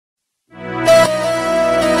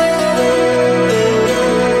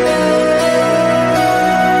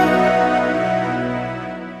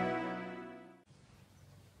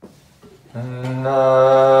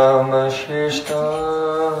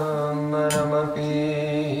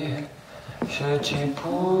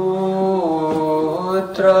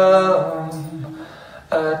Shachiputram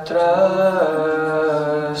atra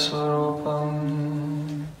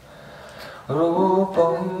surupam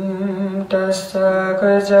rupam tasya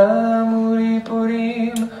gajamuri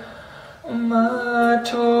purim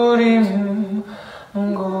maturim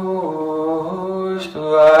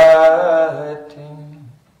goshtuatim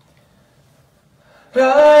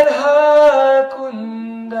radha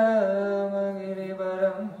kundam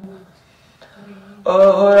girivaram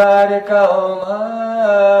oh radhika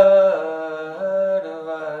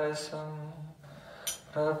madhavasam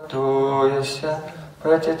prapto yasya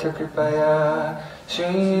pratita kripaya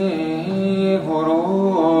Shri Guru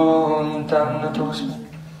Tam Natosmi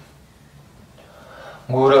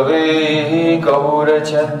Gurave Gaura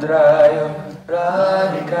Chandraya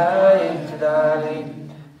Radhikaya Tadali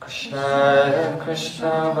Krishnaya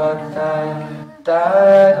Krishna Bhaktaya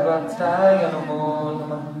Tad Bhaktaya Namo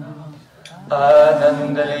Namah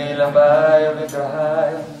Anandalilambaya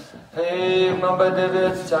Vigrahaya Hema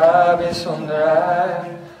Bhadavitsavi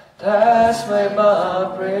Sundaraya Tasmai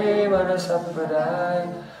Mahaprema Rasapradaya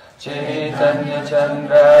Chaitanya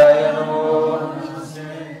Chandraya Namo Namaste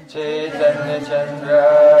Chaitanya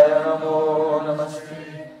Chandraya Namo Namaste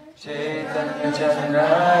Chaitanya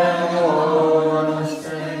Chandraya Namo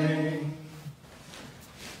Namaste.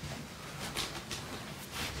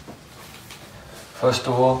 First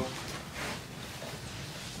of all,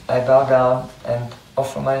 I bow down and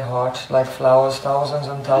offer my heart like flowers thousands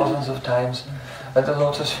and thousands of times at the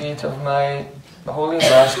lotus feet of my Holy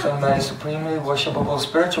Master, my supremely worshipable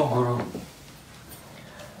spiritual Guru.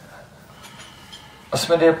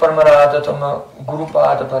 Asmade Paramaradatam Guru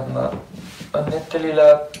Pada Padma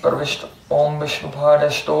Nitya Parvishta Om Vishnupada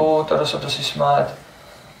Stotra Sudasismat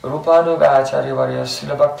Rupado Gacharya Varya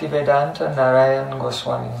Sila Bhakti Vedanta Narayan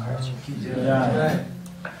Goswami Maharaj.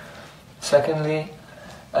 Secondly,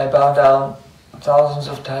 I bow down thousands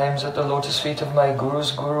of times at the lotus feet of my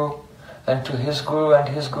Guru's Guru, and to his Guru and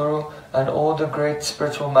his Guru, and all the great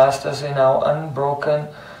spiritual masters in our unbroken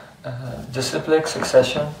disciplic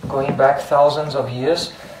succession, going back thousands of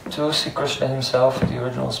years to Sri Krishna himself, the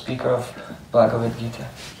original speaker of Bhagavad Gita.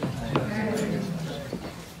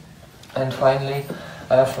 And finally,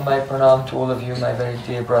 I offer my pranam to all of you, my very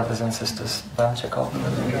dear brothers and sisters.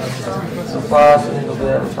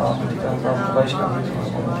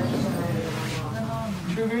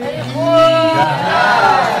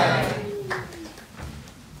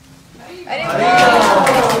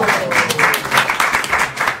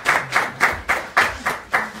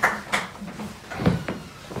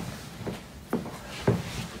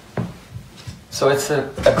 So it's a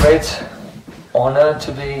great honor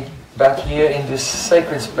to be back here in this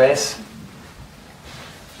sacred space.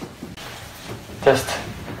 Just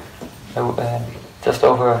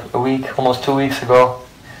over a week, almost 2 weeks ago,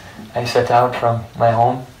 I set out from my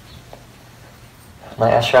home, my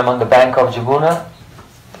ashram on the bank of Jamuna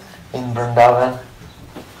in Vrindavan,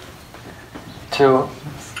 to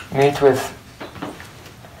meet with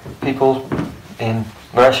people in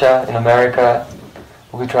Russia, in America.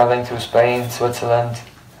 We'll be traveling to Spain, Switzerland,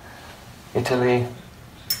 Italy,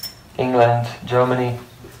 England, Germany,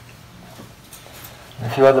 and a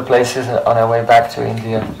few other places on our way back to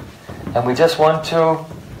India. And we just want to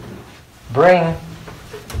bring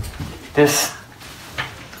this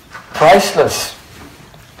priceless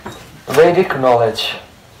Vedic knowledge,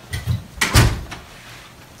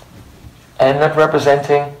 and not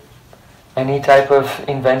representing any type of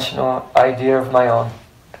invention or idea of my own,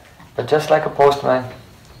 but just like a postman,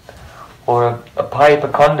 or a pipe, a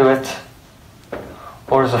conduit,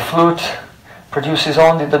 or as a flute produces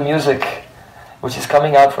only the music which is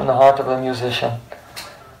coming out from the heart of a musician.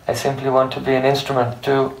 I simply want to be an instrument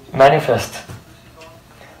to manifest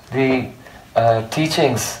the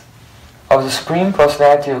teachings of the Supreme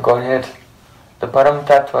Personality of Godhead, the Param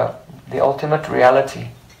Tattva, the ultimate reality,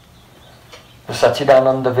 the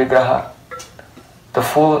Satchidananda Vigraha, the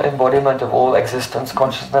full embodiment of all existence,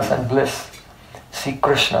 consciousness and bliss, Sri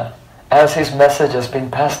Krishna, as his message has been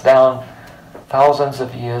passed down thousands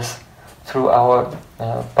of years through our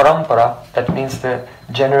parampara. That means the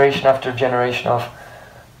generation after generation of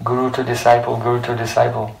Guru to disciple, Guru to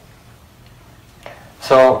disciple.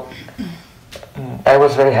 So I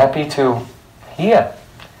was very happy to hear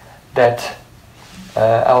that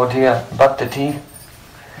our dear Bhakti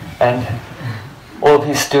and all of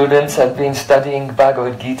his students have been studying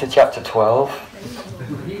Bhagavad Gita chapter 12.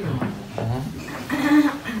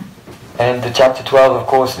 And the chapter 12, of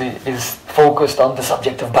course, is focused on the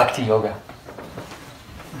subject of Bhakti Yoga.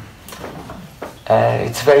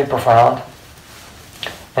 It's very profound.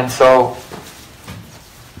 And so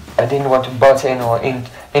I didn't want to butt in or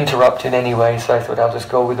interrupt in any way, so I thought I'll just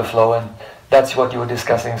go with the flow, and that's what you were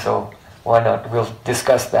discussing, so why not? We'll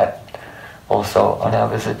discuss that also on our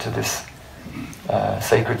visit to this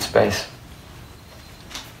sacred space.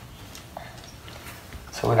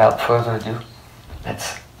 So without further ado,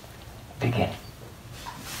 let's begin.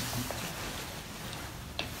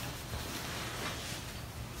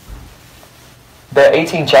 There are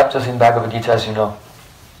 18 chapters in Bhagavad Gita, as you know.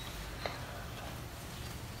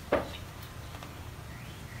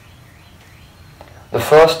 The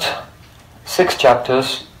first 6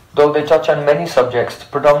 chapters, though they touch on many subjects,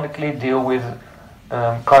 predominantly deal with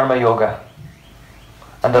karma yoga.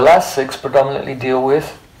 And the last 6 predominantly deal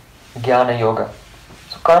with jnana yoga.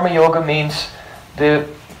 So karma yoga means the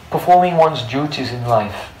performing one's duties in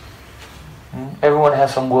life. Everyone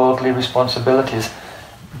has some worldly responsibilities.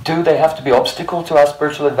 Do they have to be obstacle to our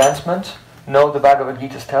spiritual advancement? No, the Bhagavad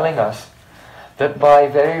Gita is telling us that by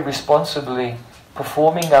very responsibly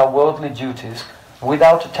performing our worldly duties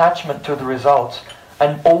without attachment to the results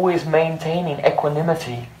and always maintaining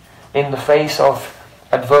equanimity in the face of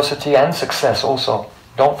adversity and success also.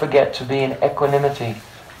 Don't forget to be in equanimity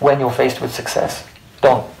when you're faced with success.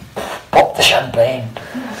 Don't pop the champagne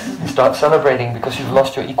and start celebrating because you've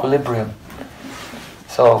lost your equilibrium.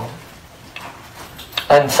 So,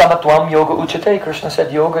 and samatvam yoga uchate, Krishna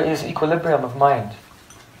said yoga is equilibrium of mind.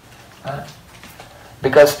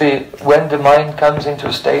 Because when the mind comes into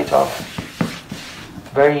a state of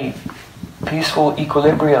very peaceful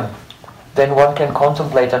equilibrium, then one can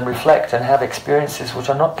contemplate and reflect and have experiences which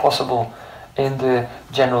are not possible in the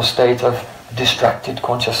general state of distracted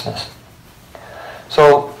consciousness.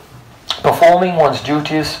 So, performing one's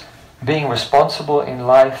duties, being responsible in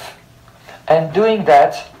life, and doing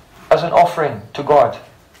that as an offering to God.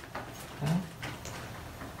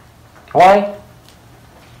 Why?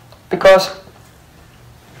 Because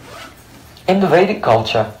in the Vedic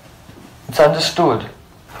culture, it's understood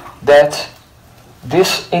that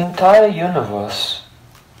this entire universe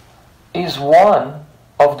is one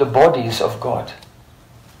of the bodies of God.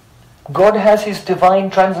 God has his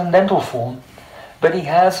divine transcendental form, but he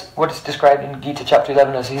has what is described in Gita chapter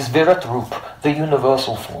 11 as his Virat Roop, the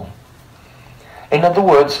universal form. In other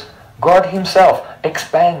words, God himself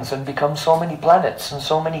expands and becomes so many planets and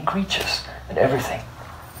so many creatures and everything.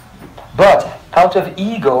 But out of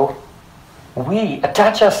ego, we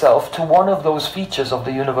attach ourselves to one of those features of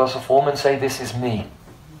the universal form and say, this is me.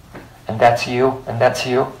 And that's you, and that's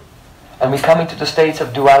you. And we come into the states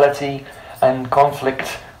of duality and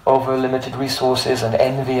conflict over limited resources and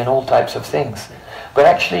envy and all types of things. But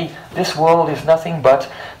actually, this world is nothing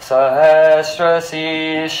but Sahasra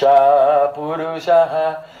Sisha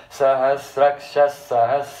Purushaha Sahasraksha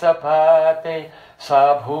Sahasapate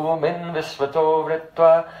Sabhumin Visvato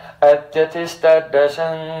Vritva Atyatista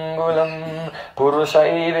Dasangulam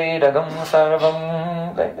Purushaivedagam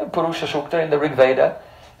Sarvam. The Purusha Sukta in the Rig Veda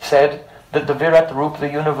said that the Virat Roop, the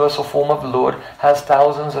universal form of the Lord, has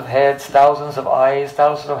thousands of heads, thousands of eyes,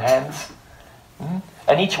 thousands of hands.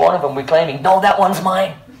 And each one of them we're claiming, no, that one's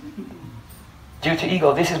mine. Due to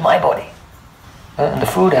ego, this is my body. And the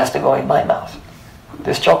food has to go in my mouth.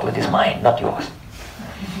 This chocolate is mine, not yours.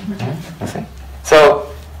 You see?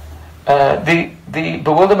 So, the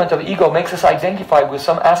bewilderment of ego makes us identify with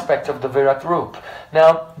some aspect of the Virat Roop.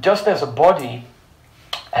 Now, just as a body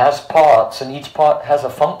has parts and each part has a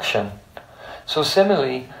function, so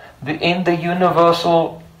similarly, in the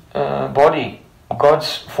universal body,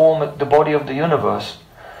 God's form, the body of the universe,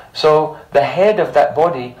 so the head of that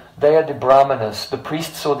body, they are the brahmanas, the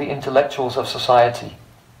priests or the intellectuals of society.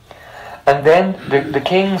 And then the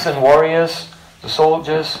kings and warriors, the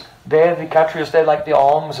soldiers, they're the kshatriyas, they're like the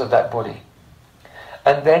arms of that body.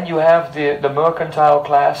 And then you have the mercantile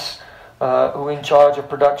class who are in charge of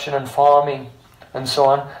production and farming and so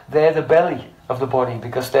on. They're the belly of the body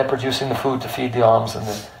because they're producing the food to feed the arms and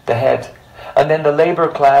the head. And then the labor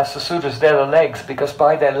class, the sudras, they're the legs because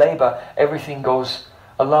by their labor everything goes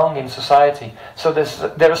along in society. So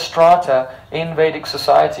there are strata in Vedic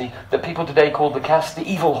society that people today call the caste, the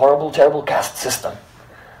evil, horrible, terrible caste system.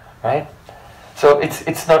 Right? So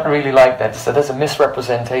it's not really like that. So there's a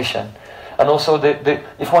misrepresentation. And also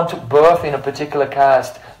if one took birth in a particular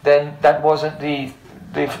caste, then that wasn't the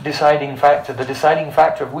deciding factor. The deciding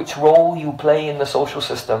factor of which role you play in the social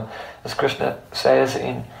system, as Krishna says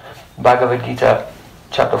in Bhagavad Gita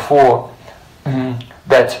chapter 4,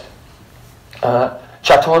 that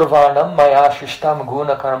Chaturvarnam maya shishtam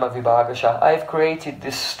guna karma vibhagasha. I've created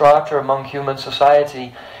this strata among human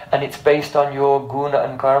society, and it's based on your guna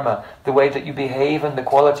and karma, the way that you behave and the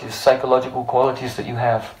qualities, psychological qualities that you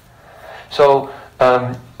have. So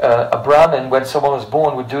a Brahmin, when someone was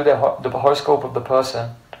born, would do the horoscope of the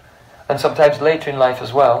person, and sometimes later in life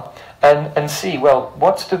as well, and see, well,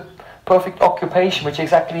 what's the perfect occupation which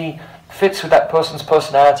exactly fits with that person's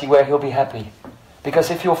personality where he'll be happy.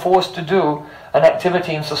 Because if you're forced to do an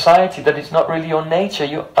activity in society that is not really your nature,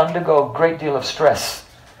 you undergo a great deal of stress.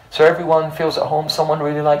 So everyone feels at home. Someone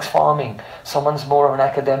really likes farming, someone's more of an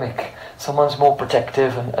academic, someone's more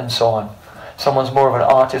protective, and so on. Someone's more of an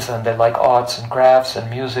artisan, they like arts and crafts and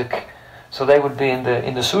music. So they would be in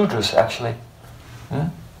the Sudras, actually.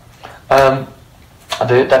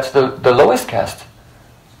 That's the lowest caste.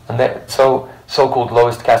 And so-called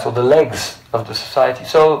lowest caste, or the legs of the society.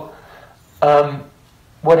 So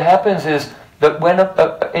what happens is that when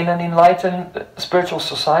in an enlightened spiritual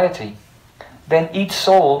society, then each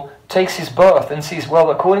soul takes his birth and sees,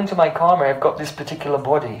 well, according to my karma, I've got this particular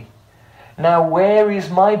body. Now, where is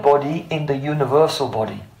my body in the universal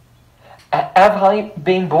body? Have I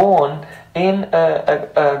been born in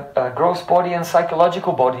a gross body and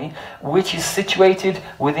psychological body which is situated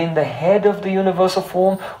within the head of the universal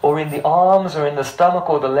form, or in the arms, or in the stomach,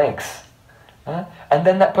 or the legs? And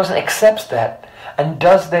then that person accepts that and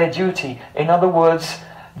does their duty. In other words,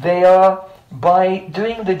 they are, by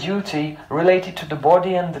doing the duty related to the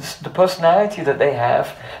body and the personality that they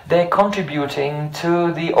have, they're contributing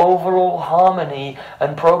to the overall harmony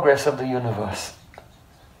and progress of the universe.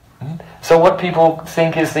 So what people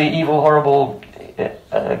think is the evil, horrible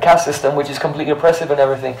caste system, which is completely oppressive and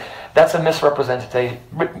everything, that's a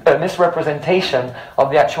misrepresentation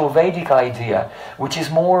of the actual Vedic idea, which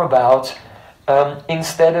is more about,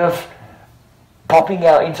 instead of popping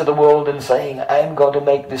out into the world and saying, I'm going to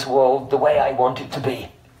make this world the way I want it to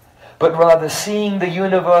be, but rather seeing the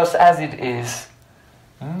universe as it is,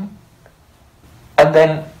 and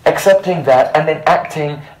then accepting that, and then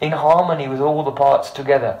acting in harmony with all the parts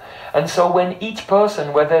together. And so when each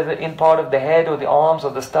person, whether in part of the head or the arms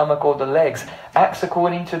or the stomach or the legs, acts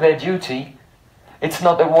according to their duty, it's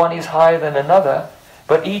not that one is higher than another,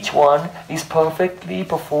 but each one is perfectly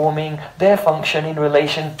performing their function in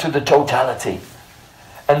relation to the totality.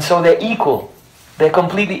 And so they're equal. They're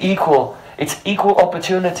completely equal. It's equal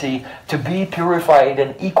opportunity to be purified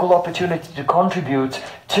and equal opportunity to contribute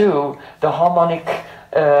to the harmonic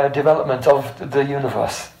development of the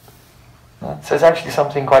universe. So it's actually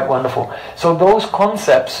something quite wonderful. So those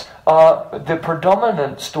concepts are the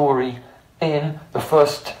predominant story in the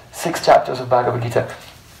first 6 chapters of Bhagavad Gita.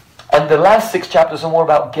 And the last 6 chapters are more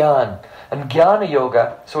about Gyan. And Jnana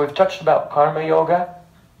Yoga, so we've touched about Karma Yoga.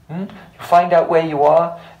 You find out where you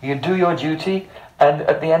are, you do your duty, and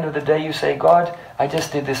at the end of the day you say, God, I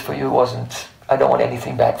just did this for you, I don't want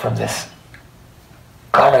anything back from this.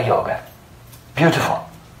 Karma Yoga. Beautiful.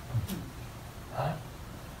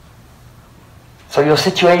 So your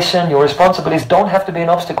situation, your responsibilities don't have to be an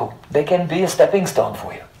obstacle. They can be a stepping stone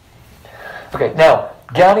for you. Okay, now,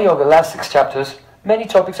 Jnana Yoga, last 6 chapters, many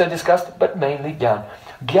topics are discussed, but mainly Jnana.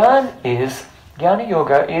 Jnana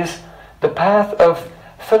Yoga is the path of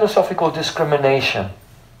philosophical discrimination.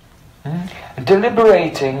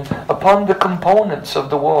 Deliberating upon the components of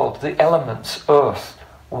the world, the elements, earth,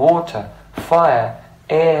 water, fire,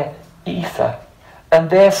 air, ether, and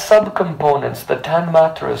their subcomponents, the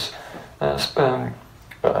tanmatras,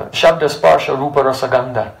 shabda, sparsha, rupa, rasa,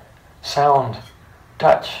 gandha, sound,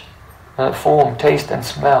 touch, form, taste and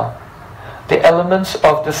smell. The elements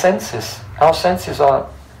of the senses. Our senses are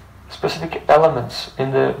specific elements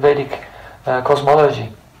in the Vedic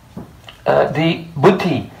cosmology. The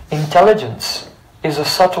buddhi, intelligence, is a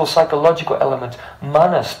subtle psychological element.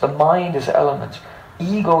 Manas, the mind, is an element.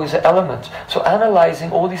 Ego is an element. So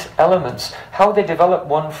analyzing all these elements, how they develop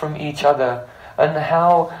one from each other, and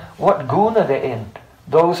what guna they're in.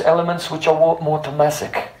 Those elements which are more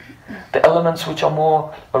tamasic, the elements which are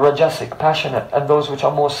more rajasic, passionate, and those which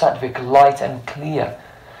are more sattvic, light and clear.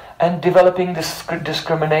 And developing this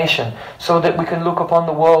discrimination so that we can look upon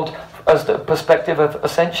the world as the perspective of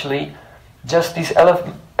essentially just these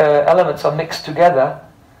elements are mixed together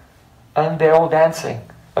and they're all dancing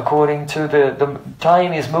according to the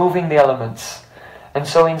time is moving the elements. And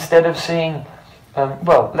so instead of seeing,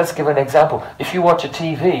 well, let's give an example. If you watch a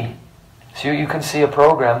TV, so you can see a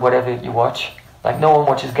program, whatever you watch, like no one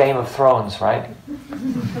watches Game of Thrones, right?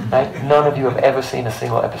 Right? None of you have ever seen a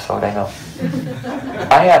single episode, I know.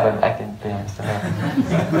 I haven't, I can be honest.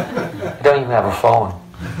 I don't even have a phone,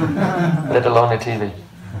 let alone a TV.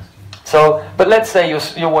 So, but let's say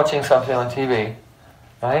you're watching something on TV,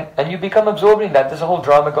 right? And you become absorbed in that. There's a whole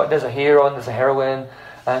drama, there's a hero and there's a heroine,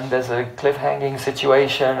 and there's a cliffhanging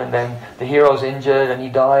situation, and then the hero's injured and he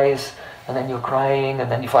dies, and then you're crying,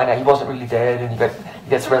 and then you find out he wasn't really dead, and he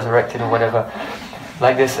gets resurrected or whatever.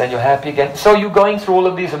 like this, and you're happy again. So you're going through all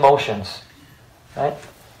of these emotions, right?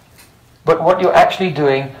 But what you're actually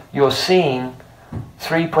doing, you're seeing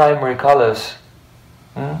three primary colors.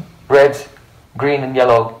 Red, green and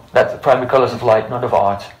yellow. That's the primary colors of light, not of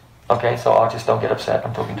art. Okay, so artists don't get upset.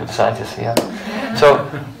 I'm talking to the scientists here. So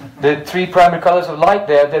the three primary colors of light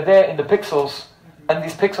there, they're there in the pixels, and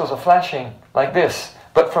these pixels are flashing like this.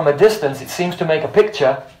 But from a distance, it seems to make a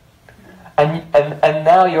picture, and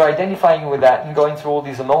now you're identifying with that and going through all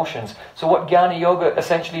these emotions. So what Jnana Yoga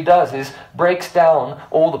essentially does is breaks down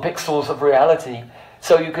all the pixels of reality,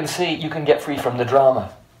 so you can see, you can get free from the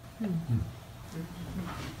drama.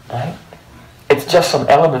 Right? It's just some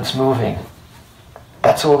elements moving.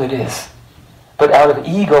 That's all it is. But out of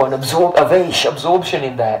ego and absorption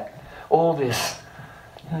in that, all this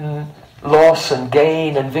loss and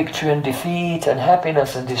gain and victory and defeat and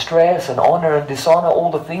happiness and distress and honor and dishonor,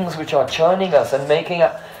 all the things which are churning us and making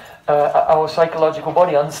our psychological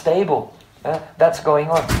body unstable. That's going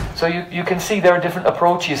on. So you can see there are different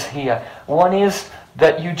approaches here. One is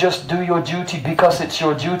that you just do your duty because it's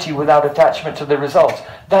your duty without attachment to the result.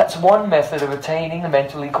 That's one method of attaining the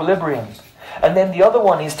mental equilibrium. And then the other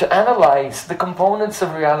one is to analyze the components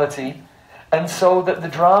of reality, and so that the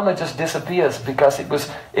drama just disappears, because it was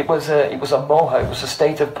a moha, it was a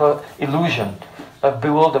state of illusion, of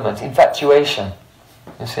bewilderment, infatuation.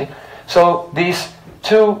 You see? So these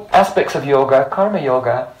two aspects of yoga, karma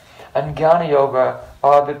yoga and jnana yoga,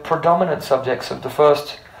 are the predominant subjects of the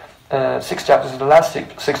first 6 chapters and the last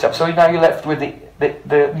six chapters. So now you're left with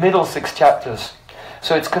the middle 6 chapters.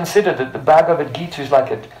 So it's considered that the Bhagavad Gita is like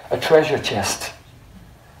a treasure chest.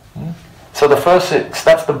 So the first 6,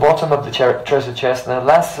 that's the bottom of the treasure chest, and the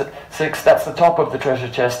last 6, that's the top of the treasure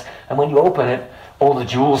chest. And when you open it, all the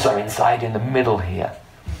jewels are inside in the middle here.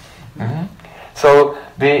 So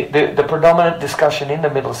the predominant discussion in the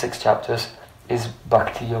middle 6 chapters is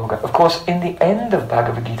Bhakti Yoga. Of course, in the end of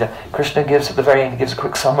Bhagavad Gita, Krishna gives, at the very end, gives a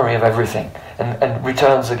quick summary of everything, and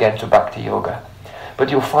returns again to Bhakti Yoga. But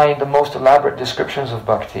you'll find the most elaborate descriptions of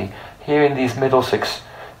Bhakti here in these middle 6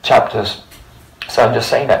 chapters. So I'm just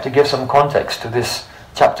saying that to give some context to this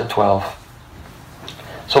chapter 12.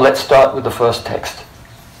 So let's start with the first text.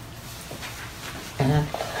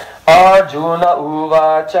 Arjuna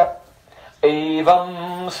uvacha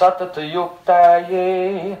evam satata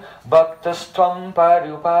yuktaye bhaktastvam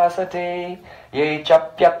paryupasate ye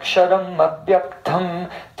chapyaksharam abhyaktam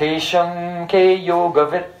tesham ke yoga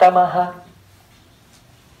vittamaha.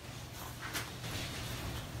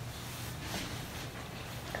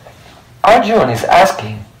 Arjuna is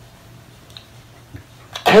asking,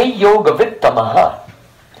 Ke yoga vittamaha?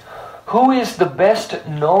 Who is the best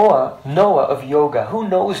knower of yoga? Who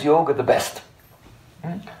knows yoga the best?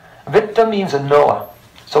 Vitta means a knower.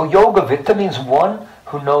 So yoga vitta means one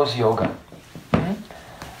who knows yoga.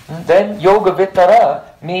 Then yoga vittara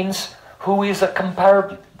means who is a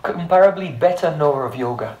comparably better knower of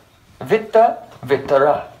yoga. Vitta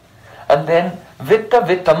vittara. And then vitta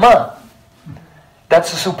vittama.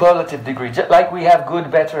 That's a superlative degree, just like we have good,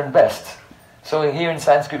 better and best. So here in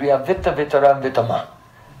Sanskrit we have vitta, vittara and vittama.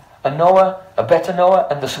 A knower, a better knower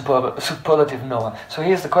and the superlative knower. So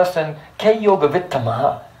here's the question, Ke yoga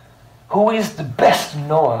vittamaha? Who is the best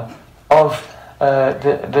knower of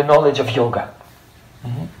the knowledge of yoga?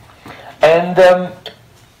 And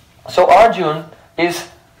so Arjuna is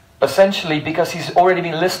essentially, because he's already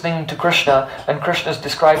been listening to Krishna, and Krishna's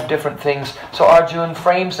described different things, so Arjuna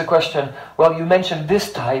frames the question, well, you mentioned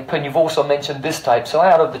this type, and you've also mentioned this type, so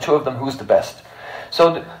out of the two of them, who's the best?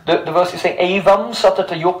 So the verse is saying, Evam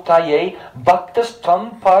satata yuktaye bhaktas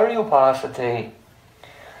tvam paryupasate.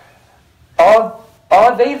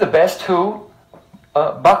 Are they the best who?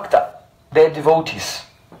 Bhakta, they're devotees.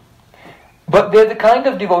 But they're the kind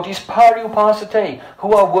of devotees, paryupasate,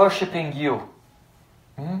 who are worshipping you.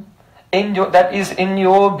 That is in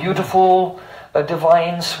your beautiful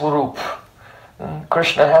divine swarup.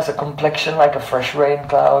 Krishna has a complexion like a fresh rain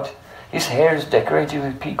cloud. His hair is decorated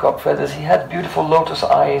with peacock feathers. He has beautiful lotus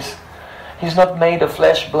eyes. He's not made of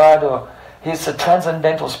flesh, blood, or he's a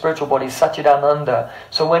transcendental spiritual body, Satchidananda.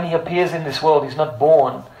 So when he appears in this world, he's not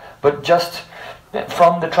born, but just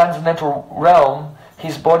from the transcendental realm,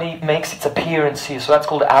 his body makes its appearance here. So that's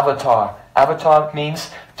called avatar. Avatar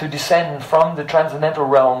means to descend from the transcendental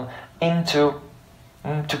realm into,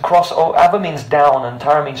 to cross. Oh, ava means down and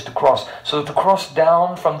tara means to cross. So to cross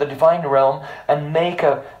down from the divine realm and make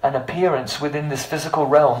an appearance within this physical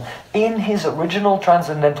realm in his original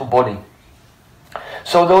transcendental body.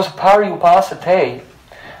 So those paryupasate,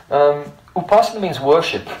 upasana means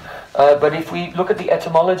worship. But if we look at the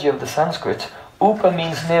etymology of the Sanskrit, upa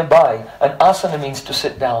means nearby and asana means to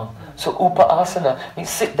sit down. So upasana means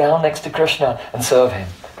sit down next to Krishna and serve him,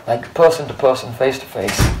 like person to person, face to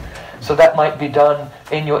face. So that might be done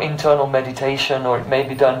in your internal meditation, or it may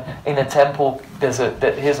be done in a temple.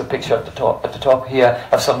 Here's a picture at the top here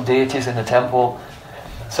of some deities in a temple.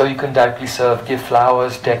 So you can directly serve, give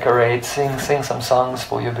flowers, decorate, sing some songs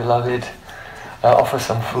for your beloved, offer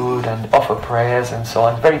some food and offer prayers and so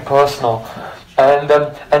on. Very personal.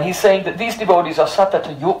 And he's saying that these devotees are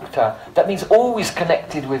satata yukta. That means always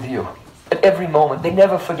connected with you. At every moment. They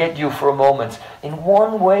never forget you for a moment. In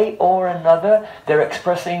one way or another, they're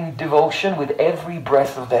expressing devotion with every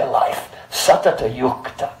breath of their life. Satata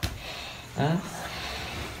yukta.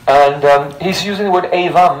 And he's using the word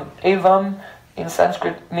evam. Evam in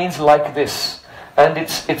Sanskrit means like this. And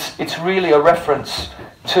it's really a reference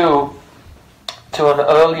to an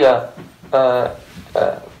earlier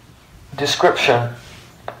description.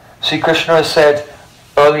 Sri Krishna has said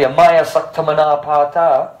earlier, Maya saktamana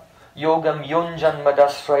pata yogam yunjan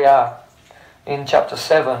madasraya. In chapter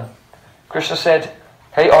 7, Krishna said,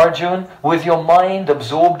 Hey Arjun, with your mind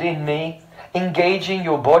absorbed in me, engaging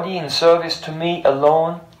your body in service to me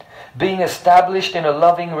alone, being established in a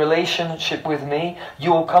loving relationship with me,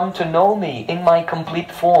 you will come to know me in my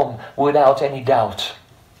complete form without any doubt.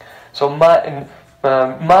 So my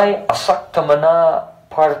asaktamana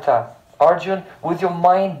partha, Arjun, with your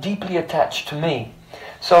mind deeply attached to me.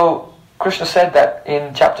 So Krishna said that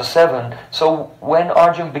in chapter 7. So when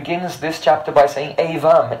Arjun begins this chapter by saying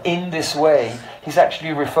evam, in this way, he's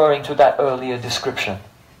actually referring to that earlier description.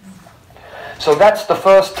 So that's the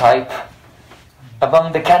first type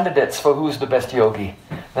among the candidates for who's the best yogi.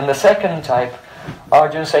 And the second type,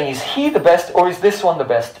 Arjun saying, is he the best or is this one the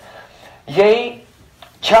best? Ye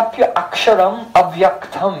chapya aksharam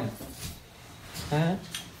avyaktam.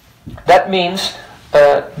 That means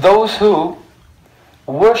those who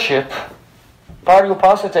worship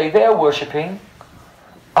Paryupasate, they are worshipping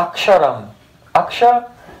aksharam. Akshar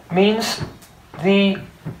means the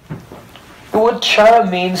word chara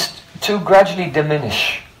means to gradually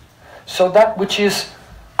diminish. So that which is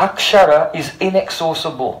akshara is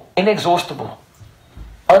inexhaustible,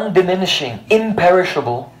 undiminishing,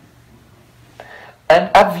 imperishable.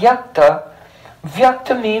 And avyakta,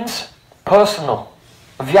 vyakta means personal.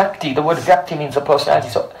 Vyakti, the word vyakti means a personality.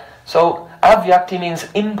 So avyakti means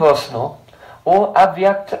impersonal, or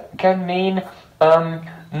avyakta can mean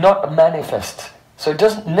not manifest. So it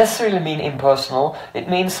doesn't necessarily mean impersonal. It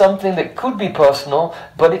means something that could be personal,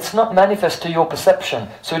 but it's not manifest to your perception.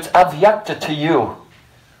 So it's avyakta to you.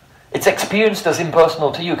 It's experienced as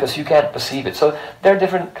impersonal to you because you can't perceive it. So there are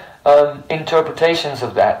different interpretations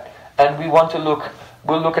of that, and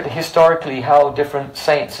we'll look at historically how different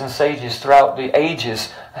saints and sages throughout the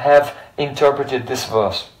ages have interpreted this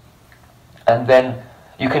verse. And then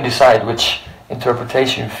you can decide which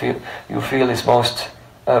interpretation you feel is most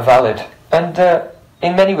valid. And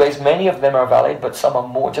in many ways, many of them are valid, but some are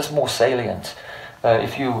more salient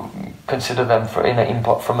if you consider them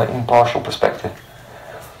from an impartial perspective.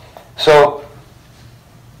 So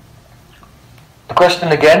the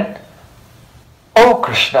question again: O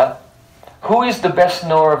Krishna, who is the best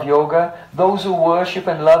knower of yoga? Those who worship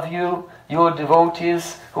and love you, your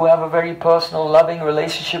devotees who have a very personal, loving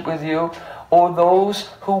relationship with you, or those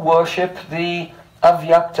who worship the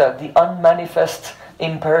avyakta, the unmanifest,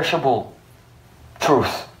 imperishable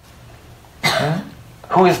truth?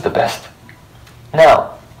 Who is the best?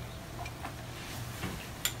 Now,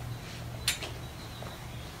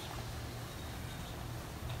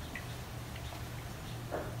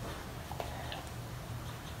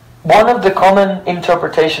 one of the common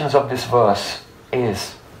interpretations of this verse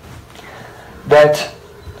is that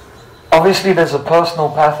obviously there's a personal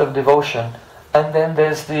path of devotion, and then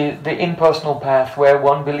there's the impersonal path where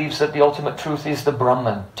one believes that the ultimate truth is the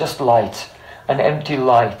Brahman, just light, an empty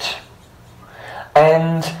light.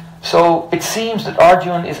 And so it seems that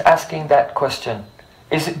Arjuna is asking that question.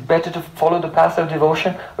 Is it better to follow the path of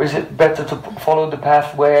devotion, or is it better to follow the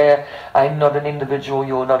path where I'm not an individual,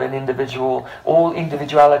 you're not an individual, all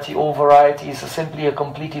individuality, all variety is simply a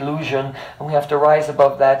complete illusion, and we have to rise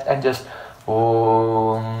above that and just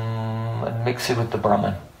and mix it with the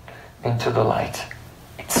Brahman into the light?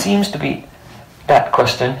 It seems to be that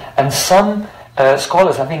question, and some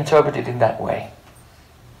scholars have interpreted in that way.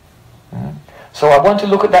 So I want to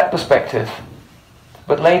look at that perspective,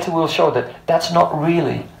 but later we'll show that that's not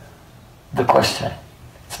really the question.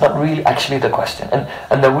 It's not really actually the question.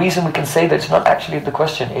 And the reason we can say that it's not actually the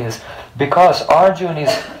question is because Arjuna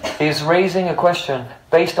is raising a question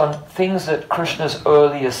based on things that Krishna's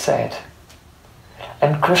earlier said.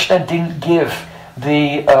 And Krishna didn't give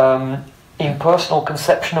the impersonal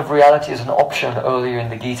conception of reality as an option earlier in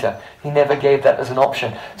the Gita. He never gave that as an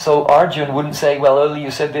option. So Arjun wouldn't say, well, earlier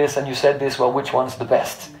you said this and you said this, well, which one's the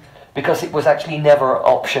best? Because it was actually never an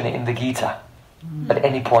option in the Gita at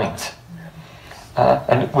any point.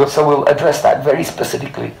 So we'll address that very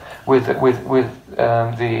specifically with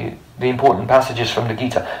the important passages from the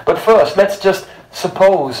Gita. But first, let's just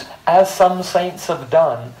suppose, as some saints have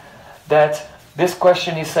done, that this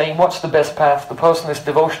question is saying, what's the best path, the personalist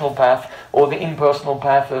devotional path, or the impersonal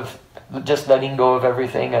path of just letting go of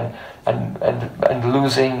everything and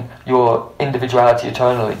losing your individuality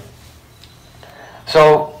eternally?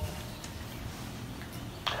 So,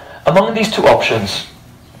 among these two options,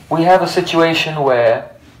 we have a situation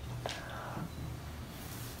where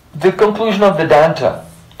the conclusion of Vedanta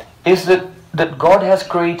is that God has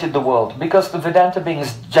created the world, because the Vedanta being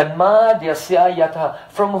is Janmadhyasya Yata,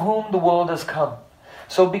 from whom the world has come.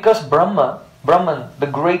 So because Brahman, the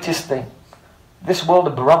greatest thing, this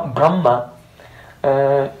word Brahma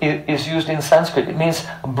is used in Sanskrit. It means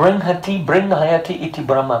Bringhayati iti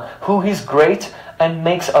Brahma, who is great and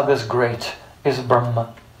makes others great, is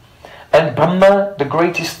Brahma. And Brahma, the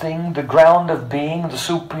greatest thing, the ground of being, the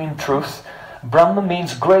supreme truth. Brahma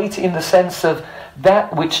means great in the sense of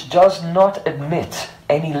that which does not admit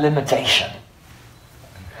any limitation.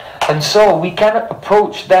 And so we cannot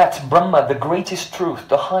approach that Brahma, the greatest truth,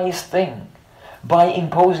 the highest thing, by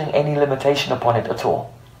imposing any limitation upon it at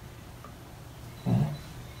all.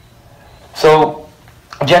 So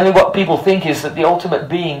generally what people think is that the ultimate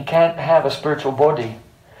being can't have a spiritual body,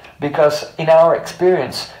 because in our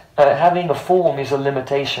experience, having a form is a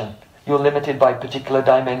limitation. You're limited by particular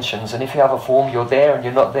dimensions, and if you have a form, you're there and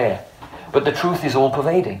you're not there. But the truth is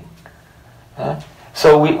all-pervading.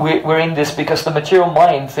 So we're in this because the material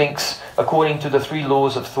mind thinks according to the three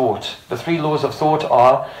laws of thought. The three laws of thought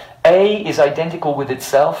are: A is identical with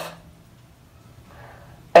itself,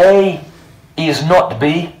 A is not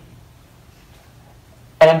B,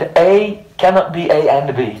 and A cannot be A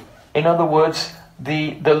and B. In other words,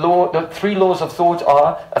 the three laws of thought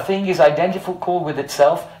are: a thing is identical with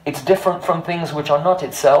itself, it's different from things which are not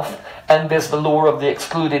itself, and there's the law of the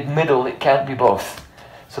excluded middle, it can't be both.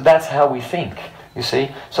 So that's how we think, you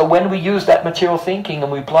see. So when we use that material thinking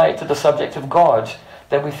and we apply it to the subject of God,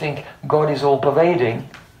 then we think God is all-pervading,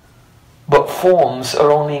 but forms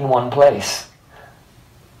are only in one place.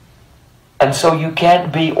 And so you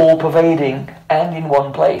can't be all-pervading and in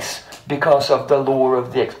one place, because of the law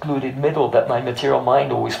of the excluded middle that my material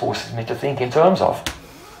mind always forces me to think in terms of.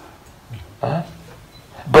 But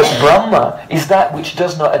Brahma is that which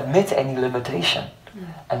does not admit any limitation,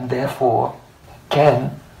 and therefore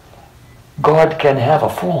God can have a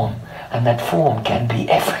form, and that form can be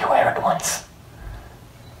everywhere at once.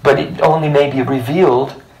 But it only may be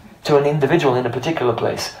revealed to an individual in a particular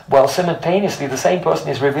place, while simultaneously the same person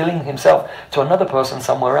is revealing himself to another person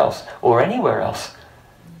somewhere else, or anywhere else.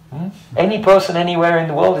 Any person anywhere in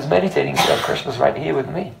the world is meditating, so Krishna's right here with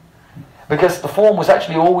me. Because the form was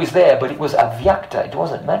actually always there, but it was avyakta, it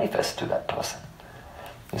wasn't manifest to that person.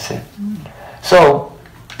 You see? So,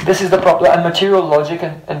 this is the problem, and material logic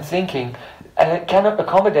and thinking cannot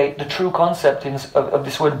accommodate the true concept of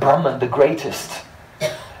this word Brahman, the greatest.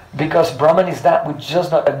 Because Brahman is that which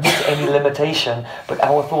does not admit any limitation, but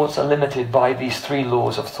our thoughts are limited by these three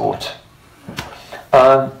laws of thought.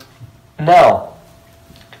 Now,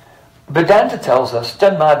 Vedanta tells us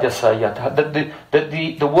that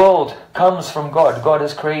the world comes from God. God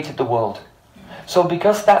has created the world. So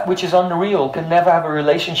because that which is unreal can never have a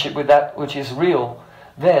relationship with that which is real,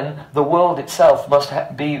 then the world itself must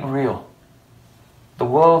be real. The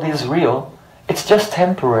world is real, it's just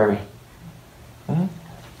temporary.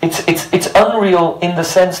 It's unreal in the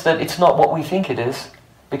sense that it's not what we think it is,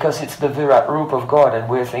 because it's the Virat Rupa of God, and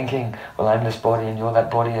we're thinking, well, I'm this body and you're that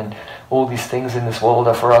body, and all these things in this world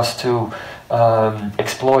are for us to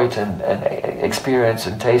exploit and experience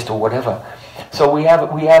and taste or whatever. So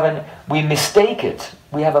we mistake it.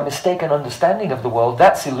 We have a mistaken understanding of the world.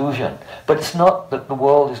 That's illusion. But it's not that the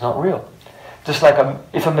world is not real. Just like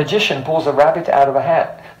if a magician pulls a rabbit out of a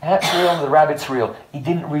hat, the hat's real and the rabbit's real. He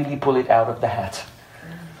didn't really pull it out of the hat.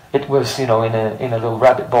 It was, in a little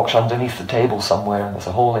rabbit box underneath the table somewhere, and there's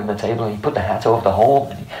a hole in the table, and he put the hat over the hole,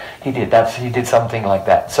 and he did something like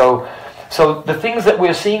that. So the things that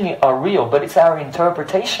we're seeing are real, but it's our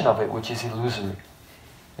interpretation of it which is illusory.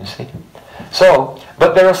 You see?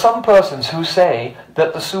 But there are some persons who say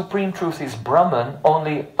that the supreme truth is Brahman,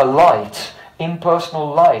 only a light,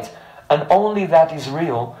 impersonal light, and only that is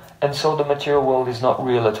real, and so the material world is not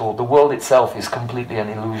real at all. The world itself is completely an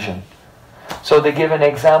illusion. So they give an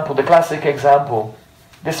example, the classic example.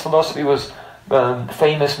 This philosophy was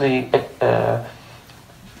famously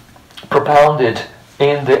propounded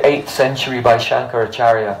in the 8th century by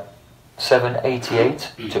Shankaracharya, 788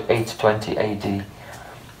 to 820 AD.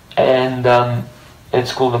 And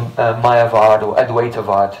it's called Mayavad or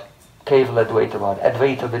Advaitavad, Kevala Advaitavad,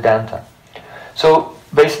 Advaita Vedanta. So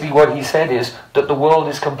basically what he said is that the world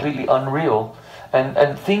is completely unreal,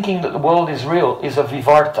 and thinking that the world is real is a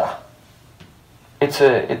vivarta. That's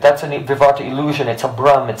a vivarta illusion, it's a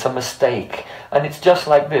brahm, it's a mistake. And it's just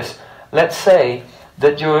like this. Let's say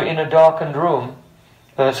that you're in a darkened room,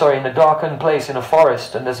 in a darkened place in a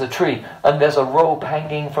forest, and there's a tree, and there's a rope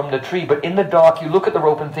hanging from the tree, but in the dark you look at the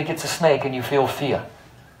rope and think it's a snake and you feel fear.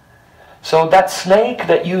 So that snake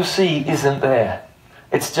that you see isn't there.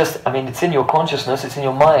 It's just, it's in your consciousness, it's in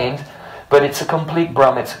your mind, but it's a complete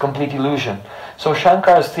brahm, it's a complete illusion. So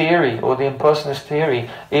Shankara's theory, or the impersonalist theory,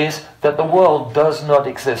 is that the world does not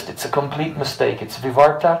exist. It's a complete mistake. It's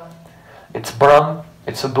vivarta, it's brahm,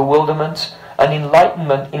 it's a bewilderment. And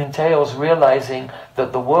enlightenment entails realizing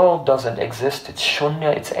that the world doesn't exist. It's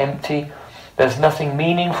shunya, it's empty. There's nothing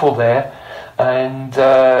meaningful there. And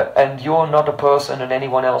you're not a person and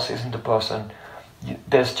anyone else isn't a person.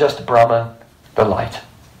 There's just Brahman, the light.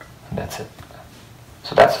 And that's it.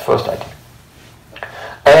 So that's the first idea.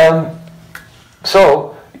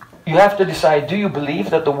 So you have to decide, do you believe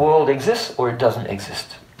that the world exists or it doesn't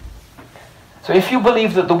exist? So if you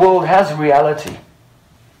believe that the world has reality,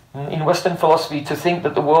 in Western philosophy, to think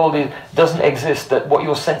that the world doesn't exist, that what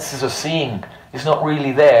your senses are seeing is not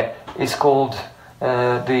really there, is called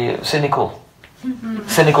the cynical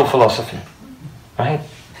philosophy, right?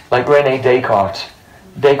 Like René Descartes.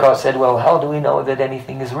 Descartes said, well, how do we know that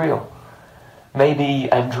anything is real? Maybe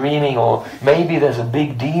I'm dreaming, or maybe there's a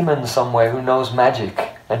big demon somewhere who knows magic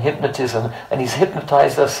and hypnotism, and he's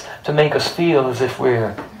hypnotized us to make us feel as if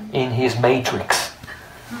we're in his matrix.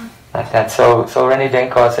 Like that. So René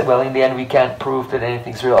Descartes said, well, in the end we can't prove that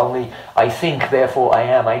anything's real, only I think, therefore I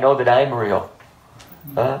am. I know that I'm real.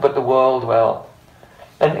 But the world, well...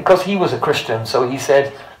 And because he was a Christian, so he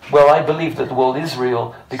said, well, I believe that the world is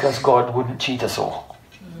real because God wouldn't cheat us all.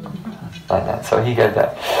 Like that. So he gave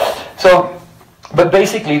that. So, but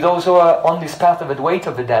basically those who are on this path of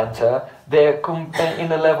Advaita Vedanta, they're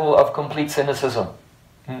in a level of complete cynicism.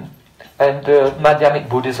 And Madhyamic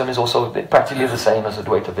Buddhism is also practically the same as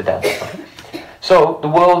Advaita Vedanta. So the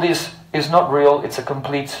world is not real, it's a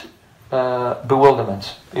complete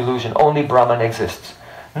bewilderment, illusion. Only Brahman exists.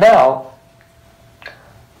 Now,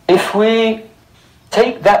 if we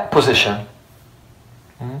take that position...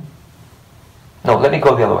 No, let me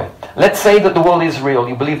go the other way. Let's say that the world is real,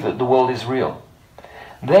 you believe that the world is real.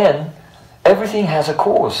 Then, everything has a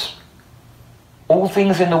cause. All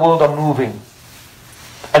things in the world are moving.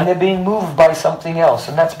 And they're being moved by something else,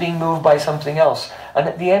 and that's being moved by something else. And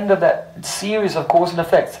at the end of that series of cause and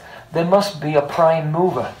effect, there must be a prime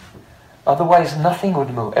mover. Otherwise nothing would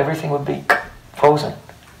move, everything would be frozen.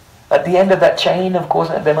 At the end of that chain of cause,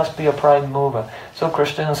 there must be a prime mover. So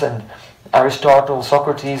Christians and Aristotle,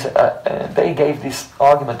 Socrates, they gave this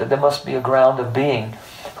argument that there must be a ground of being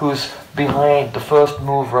who's behind the first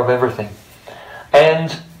mover of everything.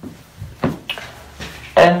 And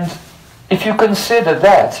if you consider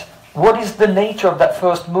that, what is the nature of that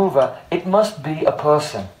first mover? It must be a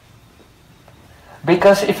person.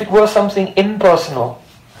 Because if it were something impersonal,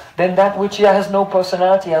 then that which has no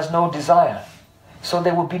personality has no desire. So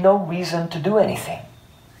there would be no reason to do anything.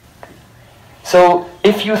 So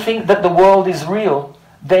if you think that the world is real,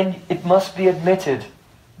 then it must be admitted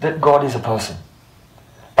that God is a person.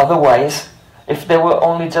 Otherwise, if there were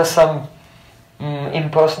only just some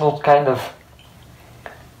impersonal kind of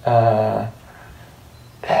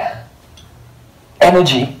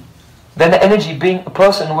energy, then the energy, being a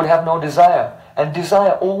person, would have no desire. And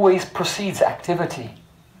desire always precedes activity.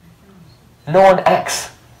 No one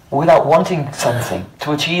acts without wanting something,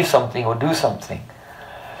 to achieve something or do something.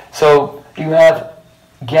 So you have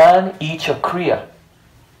Gyan, Icha, Kriya.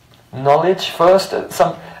 Knowledge first,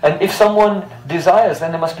 and if someone desires,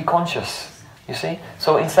 then they must be conscious. You see?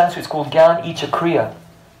 So in Sanskrit it's called Gyan, Icha, Kriya.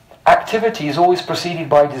 Activity is always preceded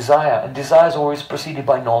by desire, and desire is always preceded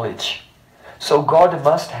by knowledge. So God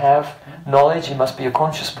must have knowledge, he must be a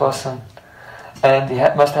conscious person, and he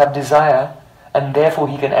must have desire, and therefore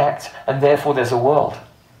he can act, and therefore there's a world,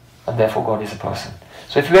 and therefore God is a person.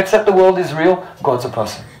 So if you accept the world is real, God's a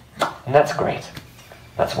person. And that's great.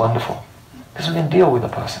 That's wonderful. Because we can deal with a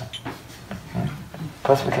person.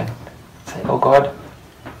 First we can say, oh God,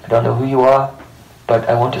 I don't know who you are, but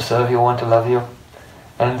I want to serve you, I want to love you.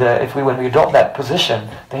 And when we adopt that position,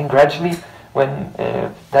 then gradually, when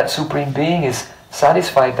that Supreme Being is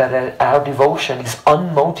satisfied that our devotion is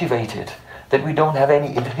unmotivated, that we don't have any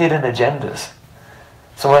hidden agendas.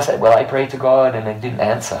 Someone said, well, I prayed to God and it didn't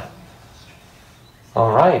answer.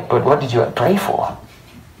 All right, but what did you pray for?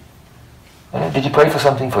 Did you pray for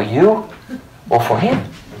something for you or for Him?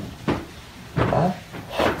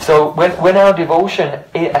 So when our devotion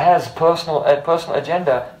has a personal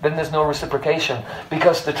agenda, then there's no reciprocation,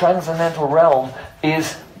 because the transcendental realm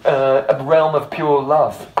is a realm of pure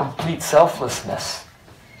love, complete selflessness.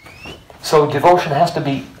 So devotion has to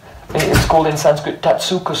be, it's called in Sanskrit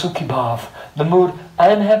Tatsuka Sukhi Bhav, the mood,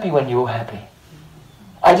 I'm happy when you're happy.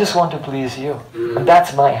 I just want to please you. And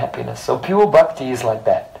that's my happiness. So pure bhakti is like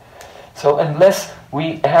that. So unless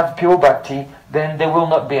we have pure bhakti, then there will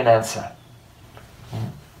not be an answer.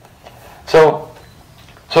 So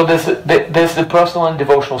there's the personal and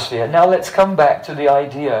devotional sphere. Now let's come back to the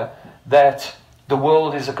idea that the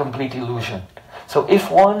world is a complete illusion. So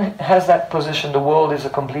if one has that position, the world is a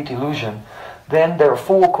complete illusion, then there are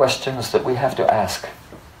 4 questions that we have to ask.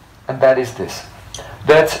 And that is this.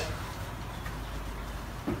 That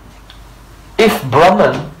if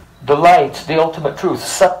Brahman, the light, the ultimate truth,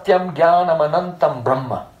 Satyam Jnanam Anantam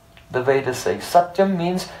Brahma, the Vedas say. Satyam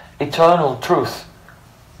means eternal truth.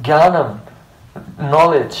 Jnanam,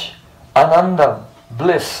 knowledge. Anandam,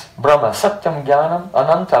 bliss. Brahma, Satyam Jnanam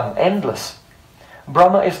Anantam, endless.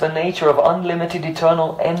 Brahma is the nature of unlimited,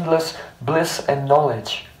 eternal, endless bliss and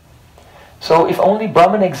knowledge. So if only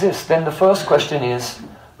Brahman exists, then the first question is,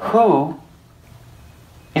 who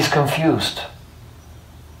is confused?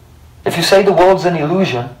 If you say the world's an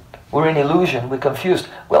illusion, we're in illusion, we're confused.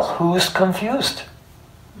 Well, who's confused?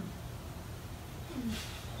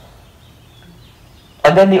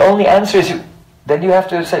 And then the only answer is, then you have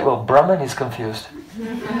to say, well, Brahman is confused.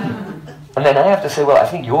 And then I have to say, well, I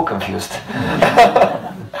think you're confused.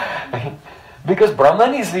 Because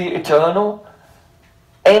Brahman is the eternal,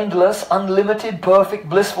 endless, unlimited, perfect,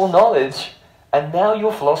 blissful knowledge. And now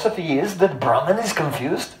your philosophy is that Brahman is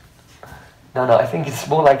confused? No, I think it's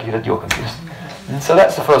more likely that you're confused. And so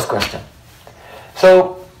that's the first question.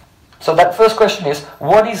 So that first question is,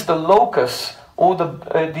 what is the locus or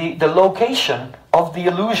the location of the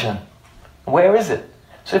illusion? Where is it?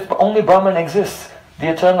 So if only Brahman exists, the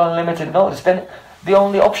eternal unlimited knowledge, then the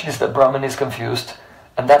only option is that Brahman is confused,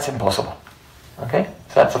 and that's impossible. Okay?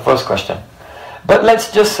 So that's the first question. But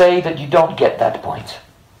let's just say that you don't get that point.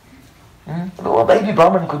 Well, maybe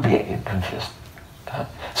Brahman could be confused.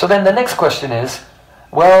 So then the next question is,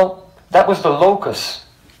 well, that was the locus,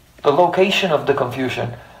 the location of the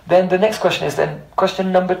confusion. Then the next question is, then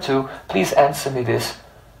question number 2, please answer me this.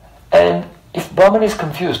 And if Brahman is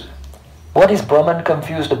confused, what is Brahman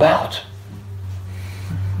confused about?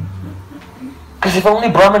 Because if only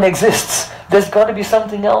Brahman exists, there's got to be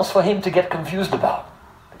something else for him to get confused about.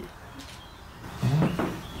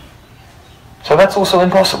 So that's also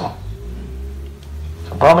impossible.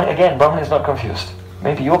 So Brahman is not confused.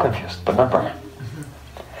 Maybe you're confused, but not Brahman.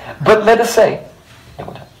 But let us say,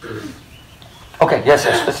 okay, yes,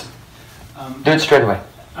 do it straight away.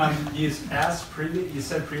 You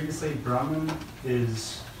said previously Brahman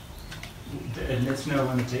admits no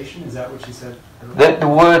limitation. Is that what you said? The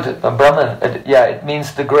word Brahman, it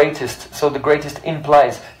means the greatest. So the greatest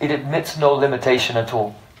implies it admits no limitation at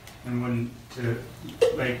all. And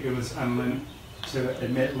to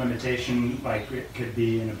admit limitation, like it could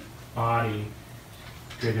be in a body,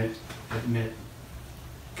 could it admit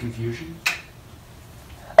confusion?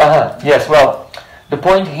 Yes, well, the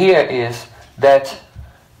point here is that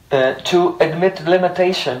to admit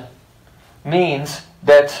limitation means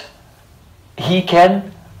that he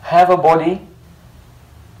can have a body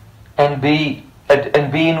and be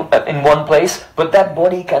in one place, but that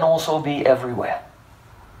body can also be everywhere.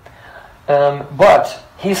 But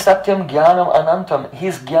his Satyam Jnanam Anantam,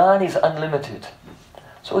 his Jnana is unlimited.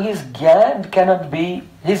 So his Jnana cannot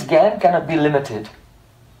be limited.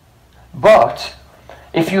 But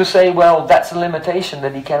if you say, well, that's a limitation,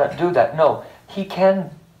 that he cannot do that. No, he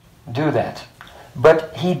can do that.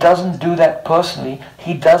 But he doesn't do that personally.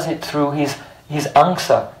 He does it through his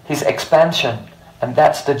angsa, his expansion. And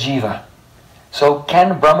that's the jiva. So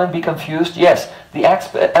can Brahman be confused? Yes. The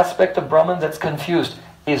aspect of Brahman that's confused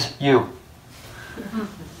is you.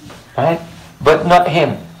 Right? But not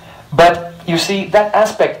him. But you see, that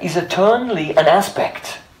aspect is eternally an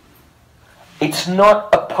aspect. It's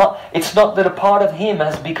not that a part of him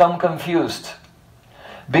has become confused.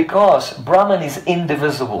 Because Brahman is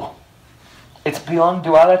indivisible. It's beyond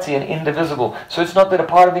duality and indivisible. So it's not that a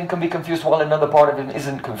part of him can be confused while another part of him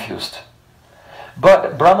isn't confused.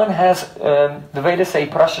 But Brahman has, the Vedas say,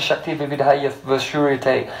 Prasya Shakti Vividhaya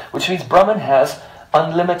Vashuryate, which means Brahman has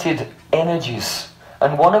unlimited energies.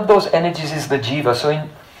 And one of those energies is the jiva. So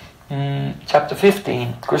chapter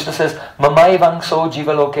 15, Krishna says, Mamaivangso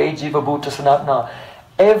jiva loke jiva bhuta sanatana.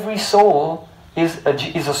 Every soul is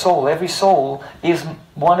a soul. Every soul is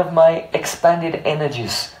one of my expanded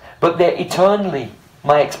energies. But they're eternally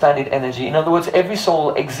my expanded energy. In other words, every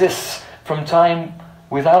soul exists from time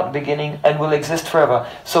without beginning and will exist forever.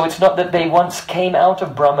 So it's not that they once came out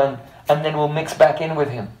of Brahman and then will mix back in with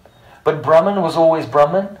him. But Brahman was always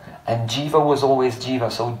Brahman and Jiva was always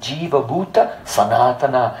Jiva. So Jiva Bhuta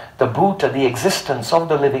Sanatana. The Bhuta, the existence of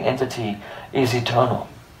the living entity, is eternal.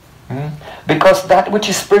 Because that which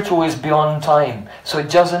is spiritual is beyond time. So it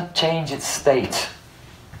doesn't change its state.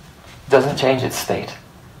 Doesn't change its state.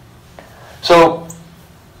 So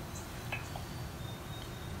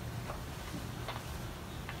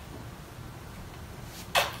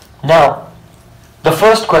now, the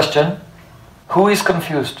first question, who is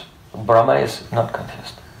confused? Brahma is not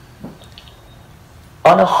confused.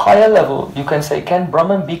 On a higher level, you can say, can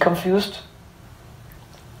Brahman be confused?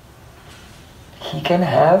 He can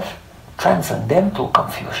have transcendental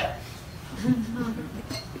confusion.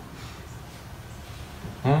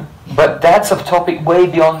 But that's a topic way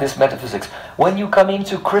beyond this metaphysics. When you come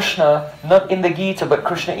into Krishna, not in the Gita, but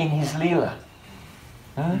Krishna in his Leela.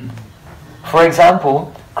 For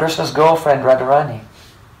example, Krishna's girlfriend Radharani.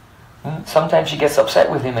 Sometimes she gets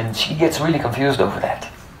upset with him and she gets really confused over that.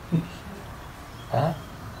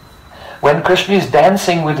 When Krishna is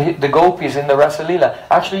dancing with the gopis in the Rasa Leela,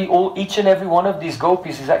 actually each and every one of these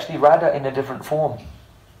gopis is actually Radha in a different form.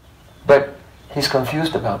 But he's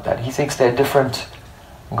confused about that. He thinks they're different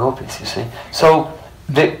gopis, you see. So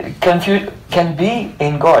the confusion can be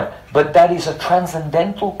in God, but that is a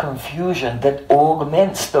transcendental confusion that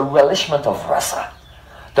augments the relishment of rasa,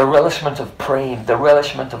 the relishment of prem, the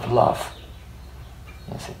relishment of love.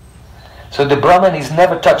 You see. So the Brahman is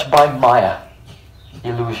never touched by Maya,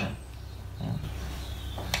 illusion.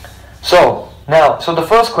 So the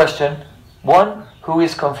first question, one, who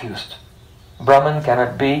is confused? Brahman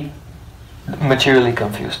cannot be materially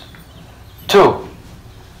confused. Two,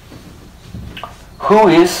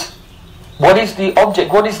 what is the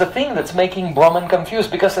object, what is the thing that's making Brahman confused?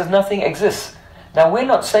 Because there's nothing exists. Now we're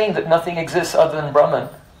not saying that nothing exists other than Brahman.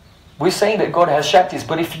 We're saying that God has Shaktis.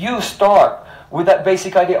 But if you start with that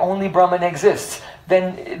basic idea, only Brahman exists,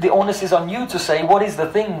 then the onus is on you to say, what is the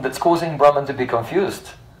thing that's causing Brahman to be confused?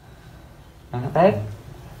 Right?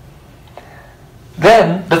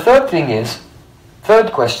 Then the third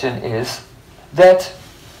question is that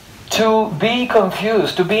to be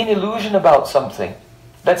confused, to be in illusion about something.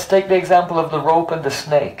 Let's take the example of the rope and the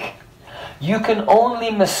snake. You can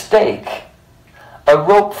only mistake a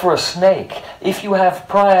rope for a snake if you have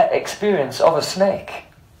prior experience of a snake.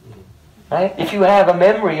 Right? If you have a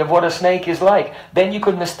memory of what a snake is like, then you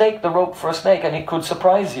could mistake the rope for a snake and it could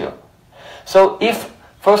surprise you. So if,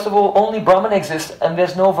 first of all, only Brahman exists and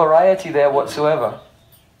there's no variety there whatsoever,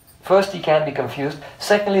 first, he can't be confused.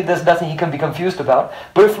 Secondly, there's nothing he can be confused about.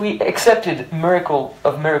 But if we accepted miracle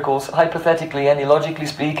of miracles, hypothetically and illogically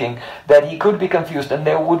speaking, that he could be confused and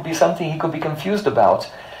there would be something he could be confused about,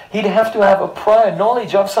 he'd have to have a prior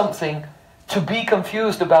knowledge of something to be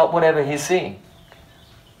confused about whatever he's seeing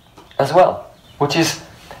as well, which is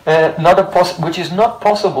not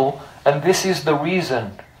possible, and this is the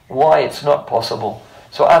reason why it's not possible.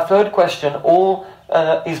 So our third question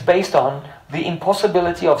is based on the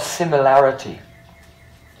impossibility of similarity.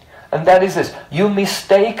 And that is this: you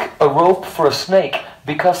mistake a rope for a snake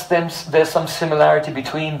because there's some similarity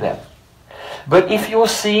between them. But if you're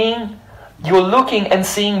looking and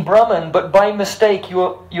seeing Brahman, but by mistake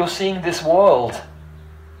you're seeing this world,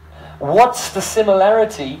 what's the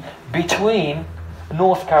similarity between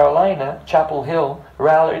North Carolina, Chapel Hill,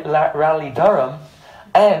 Raleigh, Durham,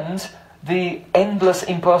 and the endless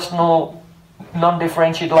impersonal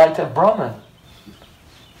non-differentiated light of Brahman?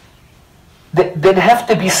 They'd have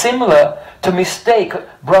to be similar to mistake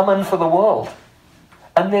Brahman for the world.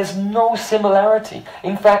 And there's no similarity.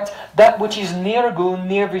 In fact, that which is nirgun,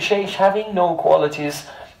 nirvishesh, having no qualities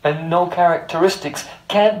and no characteristics,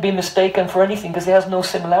 can't be mistaken for anything because it has no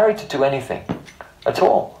similarity to anything at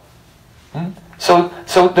all. So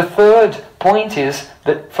the third point is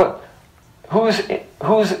that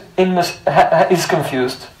is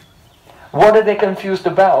confused. What are they confused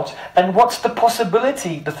about? And what's the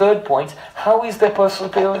possibility, the third point, how is there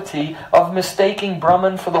possibility of mistaking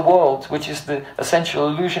Brahman for the world, which is the essential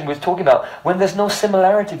illusion we're talking about, when there's no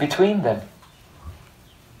similarity between them?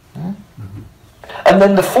 And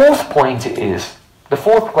then the fourth point is, the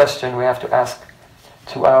fourth question we have to ask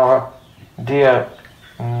to our dear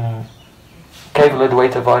Kevala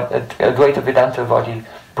Advaita Vedanta Vadi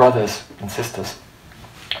brothers and sisters,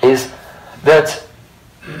 is that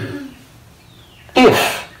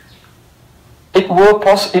if it were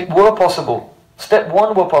possible, step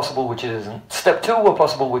 1 were possible, which it isn't, step 2 were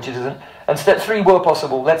possible, which it isn't, and step 3 were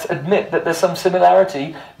possible, let's admit that there's some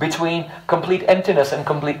similarity between complete emptiness and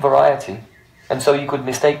complete variety, and so you could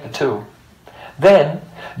mistake the two. Then,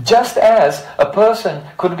 just as a person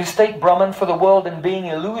could mistake Brahman for the world and being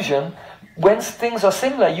illusion, when things are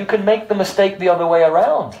similar, you can make the mistake the other way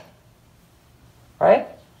around. Right?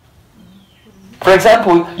 For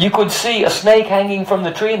example, you could see a snake hanging from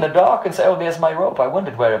the tree in the dark and say, oh, there's my rope. I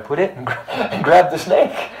wondered where I put it, and grab the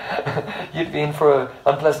snake. You'd be in for an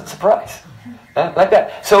unpleasant surprise. Like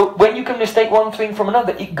that. So when you can mistake one thing from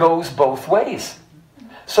another, it goes both ways.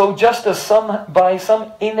 So just as by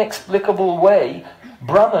some inexplicable way,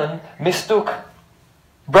 Brahman mistook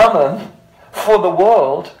Brahman for the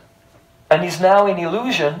world and is now in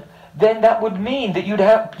illusion, then that would mean that you'd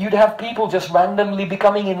have people just randomly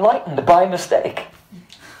becoming enlightened by mistake.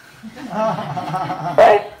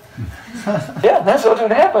 Right? Yeah, that's what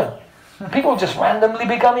would happen. People just randomly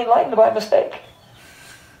become enlightened by mistake.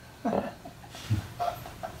 Yeah.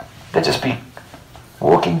 They'd just be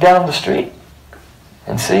walking down the street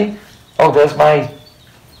and see, oh, there's my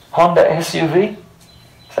Honda SUV.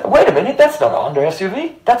 So, wait a minute, that's not a Honda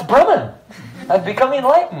SUV. That's Brahman. I've become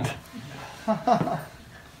enlightened.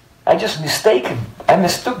 I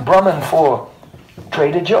mistook Brahman for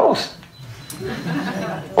Trader Joe's.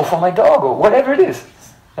 Or for my dog, or whatever it is.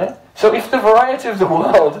 So if the variety of the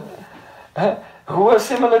world who are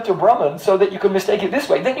similar to Brahman, so that you can mistake it this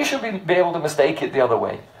way, then you should be able to mistake it the other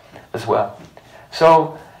way as well.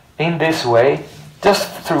 So in this way, just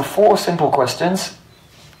through 4 simple questions,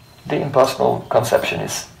 the impersonal conception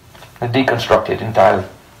is deconstructed entirely.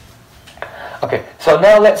 Okay, so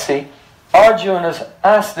now let's see. Arjuna has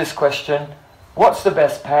asked this question, what's the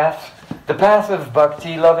best path? The path of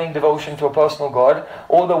bhakti, loving devotion to a personal God,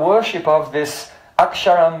 or the worship of this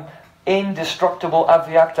aksharam, indestructible,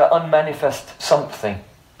 avyakta, unmanifest something?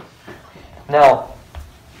 Now,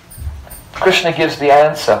 Krishna gives the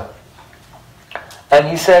answer. And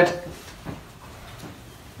he said,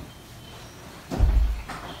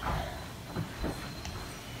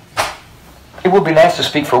 it would be nice to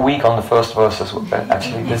speak for a week on the first verse as well.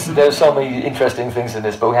 Actually, there's so many interesting things in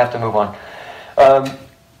this, but we have to move on.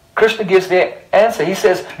 Krishna gives the answer. He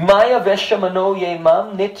says, Maya vesha mano ye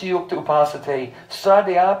mam nityukta upasate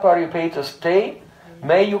sradaya paripetaste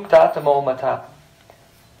me yuktatamo mata.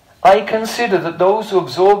 I consider that those who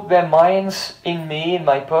absorb their minds in me, in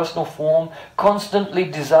my personal form, constantly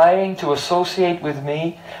desiring to associate with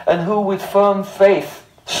me, and who with firm faith,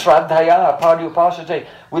 Shraddhaya Paryupasate,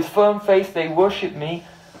 with firm faith they worship me,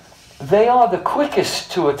 they are the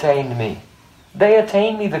quickest to attain me. They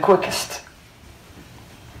attain me the quickest.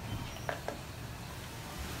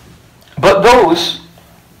 But those,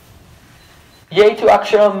 Yetu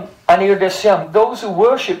Aksharam Anirdesyam, those who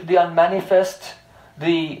worship the unmanifest,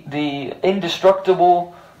 the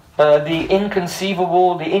indestructible, the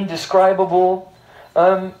inconceivable, the indescribable,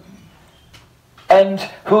 and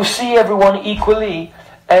who see everyone equally,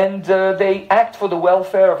 and they act for the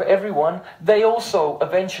welfare of everyone, they also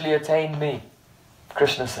eventually attain me,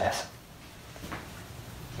 Krishna says.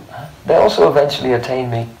 They also eventually attain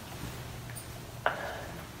me.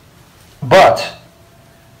 But,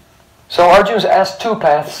 so Arjuna's asked 2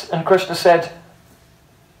 paths, and Krishna said,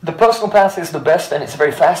 the personal path is the best and it's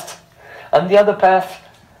very fast, and the other path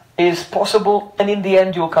is possible, and in the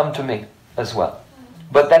end you'll come to me as well.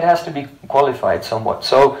 But that has to be qualified somewhat.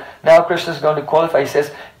 So now Krishna is going to qualify. He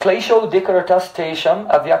says, Klesho dikaratas tesham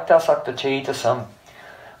avyakta sakta chetasam,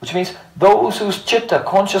 which means those whose chitta,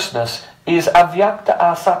 consciousness, is avyakta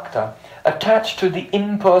asakta, attached to the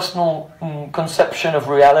impersonal conception of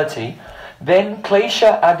reality, then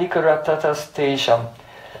klesha adhikaratas tesham.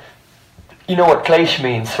 You know what klesh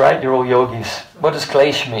means, right? You're all yogis. What does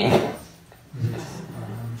klesh mean?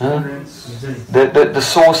 The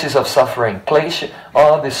sources of suffering. Klesh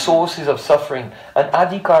are the sources of suffering. And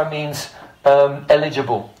adhikar means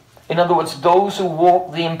eligible. In other words, those who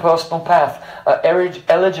walk the impersonal path are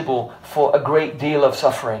eligible for a great deal of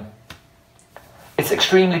suffering. It's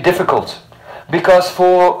extremely difficult. Because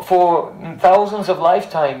for thousands of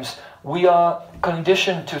lifetimes, we are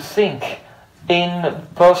conditioned to think in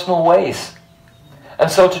personal ways. And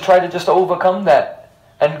so to try to just overcome that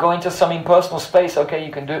and go into some impersonal space, okay,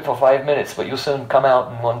 you can do it for 5 minutes, but you'll soon come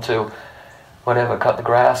out and want to, whatever, cut the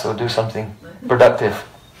grass or do something productive.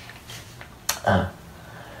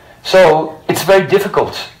 So it's very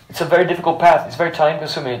difficult. It's a very difficult path. It's very time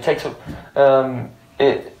consuming. It takes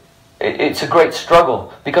it's a great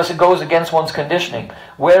struggle because it goes against one's conditioning.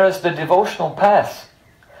 Whereas the devotional path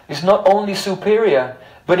is not only superior,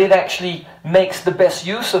 but it actually makes the best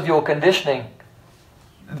use of your conditioning,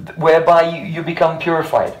 whereby you become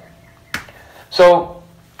purified. So,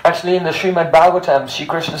 actually in the Srimad Bhagavatam, Sri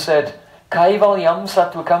Krishna said, Kaivalyam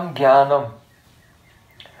sattvakam jnanam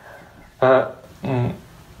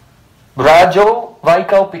Rajo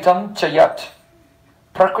vaikalpitam chayat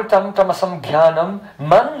prakritam tamasam jnanam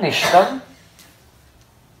mannishtam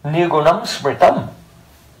nirgunam smritam.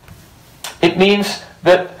 It means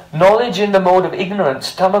that knowledge in the mode of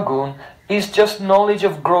ignorance, tamagun, is just knowledge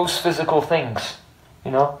of gross physical things.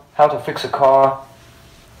 You know, how to fix a car,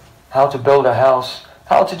 how to build a house,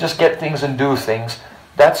 how to just get things and do things.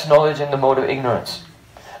 That's knowledge in the mode of ignorance.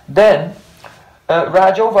 Then,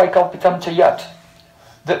 Rajo Vaikalpitam Chayat.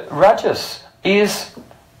 The Rajas is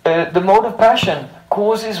the mode of passion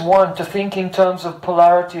causes one to think in terms of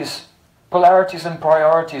polarities and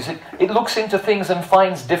priorities. It looks into things and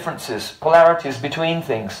finds differences, polarities between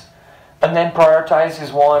things, and then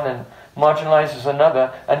prioritizes one and marginalizes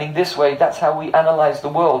another, and in this way that's how we analyze the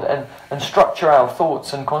world and structure our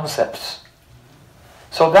thoughts and concepts.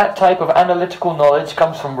 So that type of analytical knowledge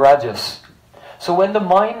comes from Rajas. So when the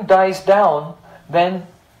mind dies down, then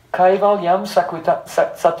Kaivalyam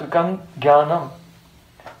Sattukam Jnanam,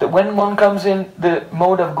 that when one comes in the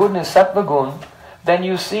mode of goodness, Sattvagun, then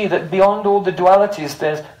you see that beyond all the dualities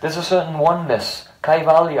there's a certain oneness,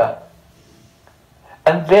 Kaivalya.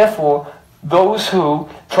 And therefore, those who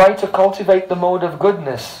try to cultivate the mode of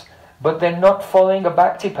goodness, but they're not following a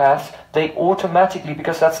bhakti path, they automatically,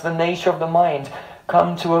 because that's the nature of the mind,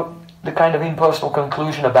 come to the kind of impersonal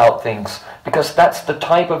conclusion about things. Because that's the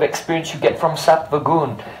type of experience you get from Sattva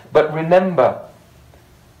Gun. But remember,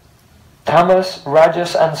 Tamas,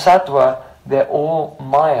 Rajas and Sattva, they're all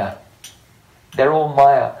Maya. They're all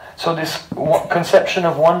Maya. So this conception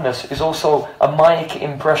of oneness is also a Mayic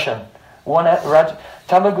impression.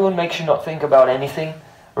 Tamagun makes you not think about anything.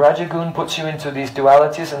 Rajagun puts you into these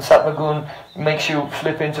dualities, and Sattvagun makes you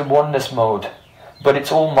flip into oneness mode. But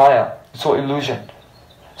it's all Maya. It's all illusion.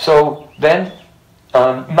 So then,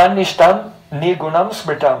 Manishtam nirgunam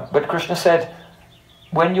smritam. But Krishna said,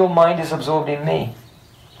 when your mind is absorbed in me,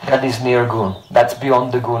 that is nirgun. That's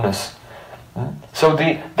beyond the gunas. So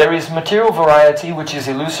there is material variety, which is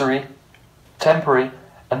illusory, temporary,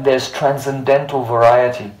 and there's transcendental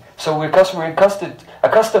variety. So we're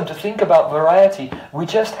accustomed to think about variety. We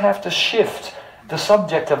just have to shift the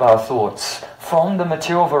subject of our thoughts from the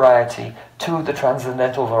material variety to the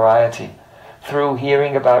transcendental variety through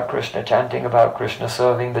hearing about Krishna, chanting about Krishna,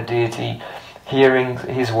 serving the deity, hearing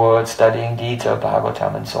his words, studying Gita,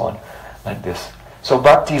 Bhagavatam, and so on, like this. So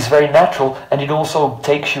bhakti is very natural, and it also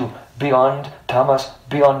takes you beyond tamas,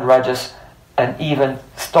 beyond rajas, and even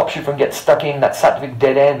stops you from getting stuck in that sattvic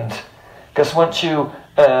dead end. Because once you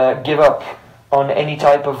give up on any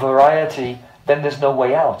type of variety, then there's no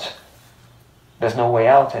way out. There's no way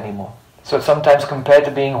out anymore. So it's sometimes compared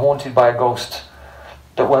to being haunted by a ghost.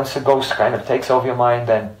 That once the ghost kind of takes over your mind,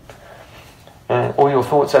 then all your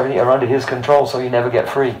thoughts, everything are under his control, so you never get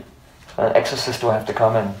free. An exorcist will have to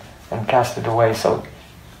come and cast it away. So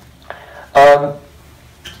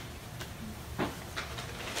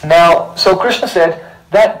so Krishna said,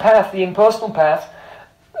 that path, the impersonal path,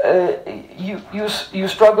 you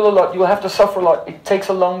struggle a lot, you will have to suffer a lot, it takes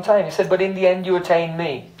a long time. He said, but in the end you attain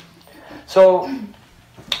me. So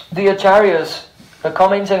the acharyas are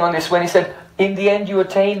commenting on this when he said, in the end you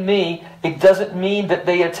attain me, it doesn't mean that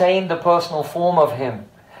they attain the personal form of him.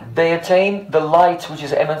 They attain the light which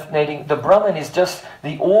is emanating. The Brahman is just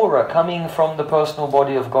the aura coming from the personal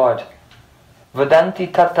body of God.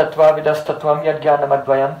 Vedanti tat tattva vidas tattvam yad jnanam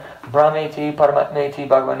advayam brahmeti paramatmeti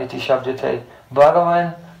bhagavaniti shabdate.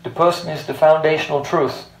 Bhagavan, the person, is the foundational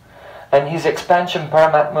truth, and his expansion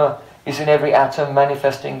paramatma is in every atom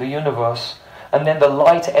manifesting the universe, and then the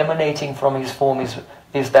light emanating from his form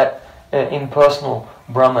is that impersonal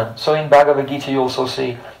Brahman. So in Bhagavad Gita you also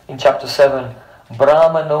see in chapter 7,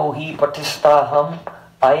 Brahmano hi patistaham,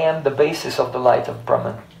 I am the basis of the light of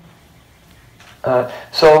Brahman.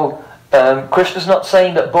 Krishna's not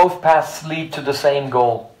saying that both paths lead to the same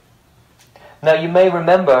goal. Now you may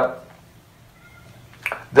remember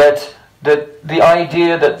that the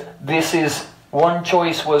idea that this is one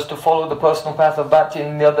choice was to follow the personal path of bhakti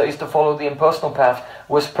and the other is to follow the impersonal path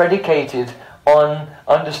was predicated on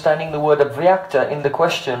understanding the word avyakta in the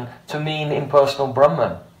question to mean impersonal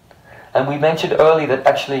Brahman. And we mentioned earlier that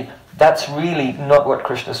actually that's really not what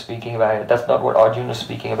Krishna is speaking about here. That's not what Arjuna is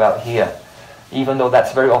speaking about here, even though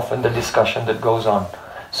that's very often the discussion that goes on.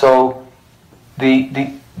 So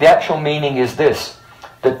the actual meaning is this,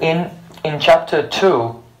 that in chapter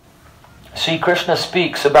 2, Sri Krishna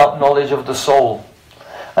speaks about knowledge of the soul.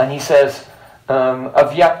 And he says,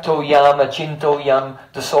 Avyakto yam, achinto yam,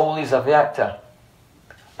 the soul is avyakta.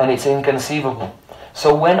 And it's inconceivable.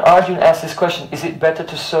 So when Arjuna asks this question, is it better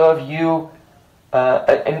to serve you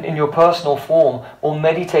in your personal form or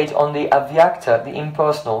meditate on the avyakta, the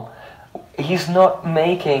impersonal? He's not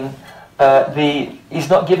making he's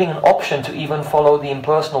not giving an option to even follow the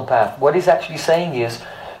impersonal path. What he's actually saying is,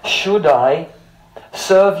 should I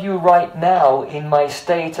serve you right now in my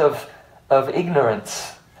state of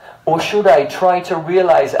ignorance? Or should I try to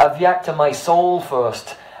realize avyakta, my soul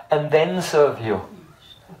first, and then serve you?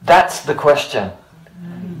 That's the question.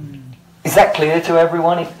 Is that clear to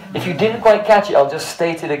everyone? If you didn't quite catch it, I'll just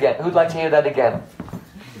state it again. Who'd like to hear that again?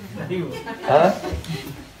 Huh?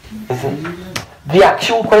 Is it? The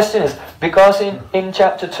actual question is, because in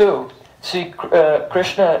chapter 2, see,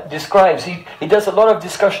 Krishna describes, he does a lot of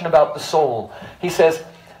discussion about the soul. He says,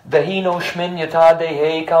 Dahino shmin yatade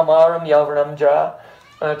he kamaram yavram ja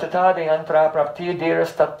tatade antra praptir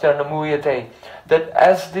deras tatyanamuyate. That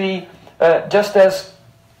as just as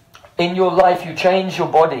in your life you change your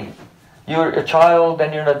body, you're a child,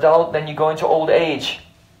 then you're an adult, then you go into old age,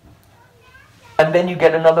 and then you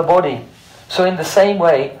get another body. So in the same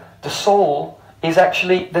way, the soul is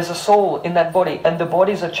actually, there's a soul in that body, and the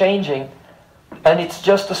bodies are changing, and it's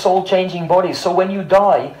just the soul changing bodies. So when you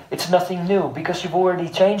die, it's nothing new, because you've already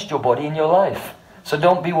changed your body in your life. So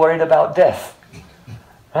don't be worried about death.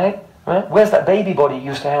 Right? Where's that baby body you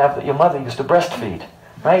used to have that your mother used to breastfeed?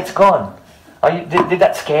 Right? It's gone. Did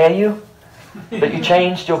that scare you? That you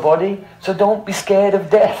changed your body? So don't be scared of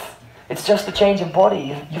death. It's just a change of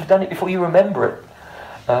body. You've done it before you remember it.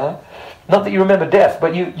 Not that you remember death,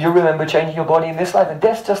 but you remember changing your body in this life. And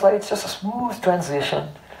death's just like, it's just a smooth transition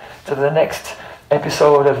to the next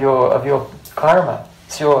episode of your karma.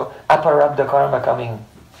 It's your aparabdha karma coming.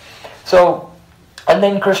 So, and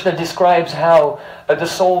then Krishna describes how the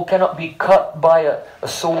soul cannot be cut by a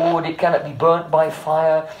sword, it cannot be burnt by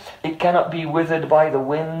fire, it cannot be withered by the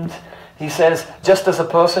wind. He says, just as a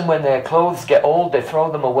person, when their clothes get old, they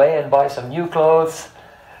throw them away and buy some new clothes.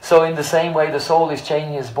 So in the same way, the soul is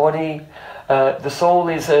changing his body. The soul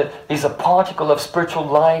is a particle of spiritual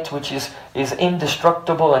light, which is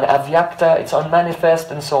indestructible and avyakta, it's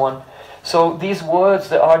unmanifest and so on. So these words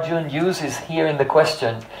that Arjuna uses here in the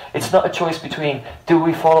question, it's not a choice between, do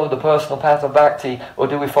we follow the personal path of bhakti or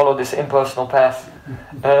do we follow this impersonal path?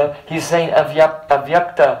 He's saying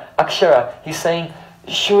avyakta, akshara. He's saying,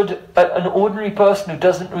 should an ordinary person who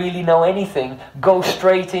doesn't really know anything go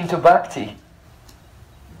straight into bhakti?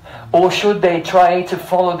 Or should they try to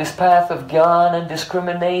follow this path of jnana and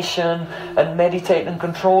discrimination and meditate and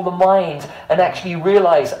control the mind and actually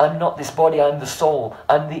realize, I'm not this body, I'm the soul,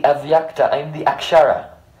 I'm the avyakta, I'm the akshara.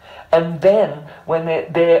 And then when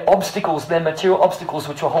their obstacles, their material obstacles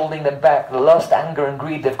which were holding them back, the lust, anger and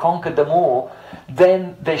greed, they've conquered them all,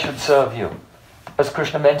 then they should serve you. As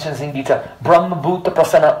Krishna mentions in Gita, Brahma bhuta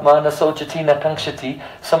prasanatmana sochati na kankshati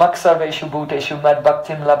samak sarveshu bhuteshu mad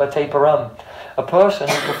bhaktim labate param. A person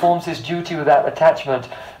who performs his duty without attachment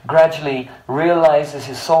gradually realizes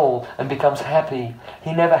his soul and becomes happy.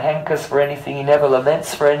 He never hankers for anything, he never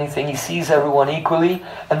laments for anything, he sees everyone equally,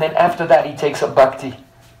 and then after that he takes up bhakti.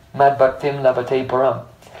 Mad bhaktim labate param.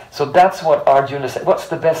 So that's what Arjuna said. What's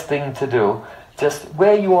the best thing to do? Just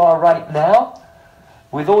where you are right now,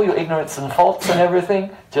 with all your ignorance and faults and everything,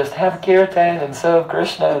 just have kirtan and serve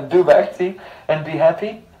Krishna and do bhakti and be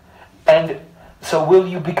happy. And so will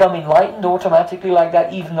you become enlightened automatically like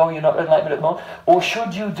that, even though you're not enlightened at the moment? Or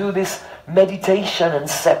should you do this meditation and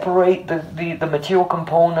separate the material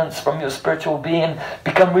components from your spiritual being,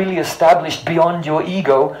 become really established beyond your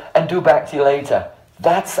ego and do bhakti later?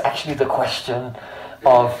 That's actually the question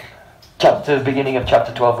of the beginning of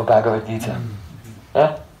chapter 12 of Bhagavad Gita.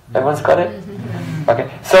 Yeah? Everyone's got it?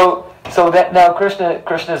 Okay. So that now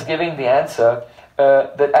Krishna is giving the answer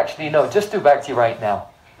that actually no, just do bhakti right now.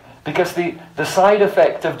 Because the side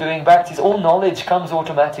effect of doing bhakti is all knowledge comes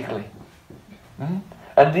automatically.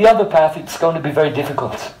 And the other path, it's going to be very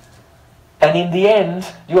difficult. And in the end,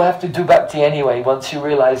 you'll have to do bhakti anyway once you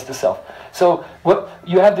realize the self. So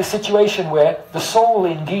you have the situation where the soul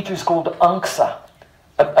in Gita is called angsa.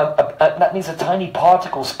 That means a tiny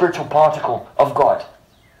particle, spiritual particle of God.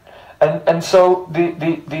 And so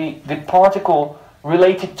the particle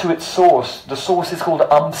related to its source, the source is called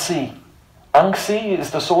amsi. Angsi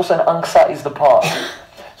is the source and angsa is the part.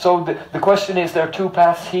 So the question is, there are two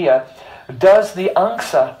paths here. Does the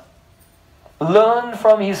angsa learn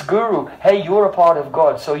from his guru, hey, you're a part of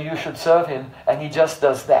God, so you should serve him, and he just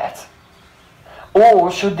does that?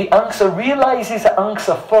 Or should the angsa realize his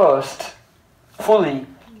angsa first, fully,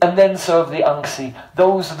 and then serve the angsi?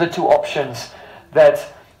 Those are the two options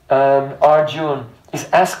that Arjuna is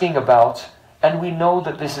asking about, and we know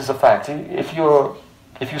that this is a fact. If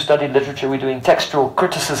you study literature, we're doing textual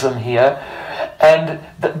criticism here, and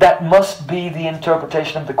that must be the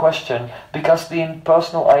interpretation of the question, because the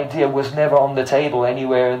impersonal idea was never on the table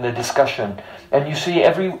anywhere in the discussion. And you see,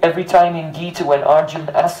 every time in Gita when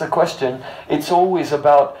Arjuna asks a question, it's always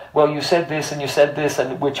about, well, you said this and you said this,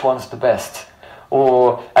 and which one's the best?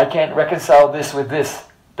 Or, I can't reconcile this with this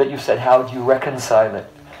that you said, how do you reconcile it?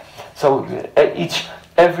 So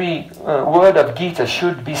every word of Gita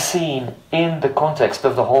should be seen in the context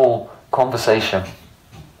of the whole conversation.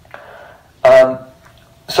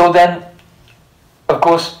 So then, of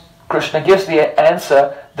course, Krishna gives the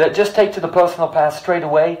answer that just take to the personal path straight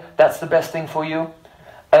away, that's the best thing for you,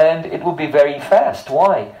 and it will be very fast.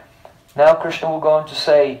 Why? Now Krishna will go on to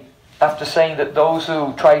say, after saying that those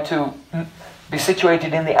who try to be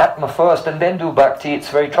situated in the Atma first and then do Bhakti, it's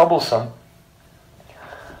very troublesome.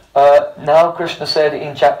 Now Krishna said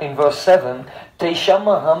in verse 7,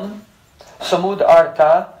 Teshamaham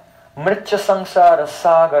samudarta mritya sangsara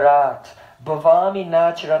sagarat bhavami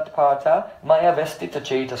nachirat pata maya vestita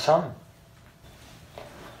chetasam.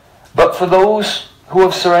 But for those who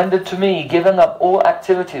have surrendered to me, given up all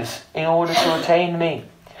activities in order to attain me,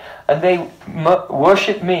 and they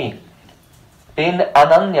worship me in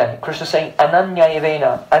ananya, Krishna is saying ananya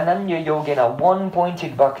yavena, ananya yogena,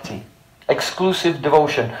 one-pointed bhakti, exclusive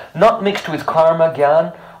devotion, not mixed with karma,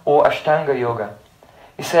 gyan or ashtanga yoga.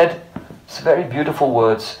 He said, it's very beautiful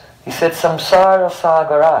words, he said samsara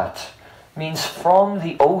sagarat means from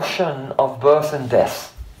the ocean of birth and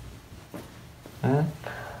death.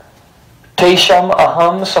 Tesham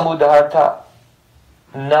aham samudarta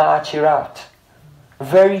nachirat.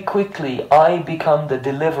 Very quickly I become the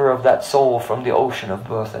deliverer of that soul from the ocean of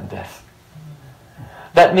birth and death.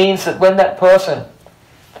 That means that when that person,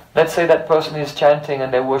 let's say that person is chanting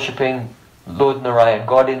and they're worshipping Lord Narayan,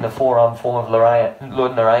 God in the forearm form of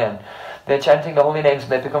Lord Narayan, they're chanting the holy names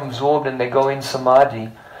and they become absorbed and they go in samadhi,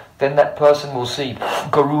 then that person will see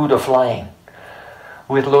Garuda flying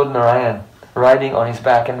with Lord Narayan riding on his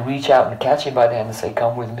back and reach out and catch him by the hand and say,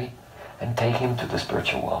 come with me, and take him to the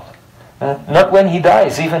spiritual world. Not when he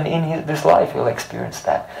dies, even in this life he'll experience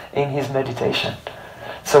that in his meditation.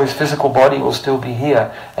 So his physical body will still be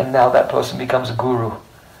here, and now that person becomes a guru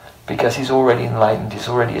because he's already enlightened, he's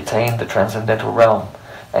already attained the transcendental realm,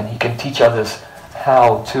 and he can teach others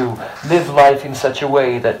how to live life in such a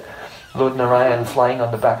way that Lord Narayan flying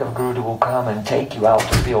on the back of Garuda will come and take you out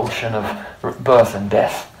of the ocean of birth and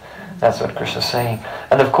death. That's what Krishna is saying.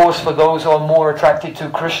 And of course, for those who are more attracted to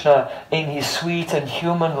Krishna in his sweet and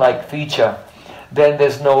human-like feature, then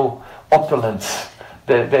there's no opulence.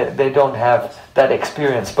 They don't have that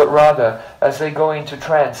experience. But rather, as they go into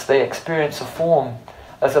trance, they experience a form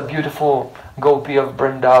as a beautiful gopi of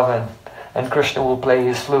Vrindavan. And Krishna will play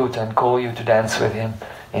his flute and call you to dance with him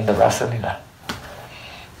in the Rasa Lila.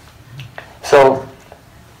 So,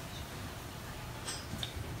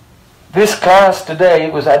 this class today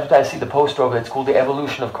was advertised, see the poster of it, it's called The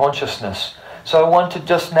Evolution of Consciousness. So I want to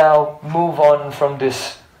just now move on from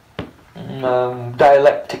this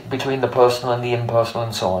dialectic between the personal and the impersonal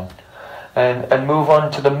and so on. And move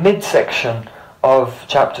on to the midsection of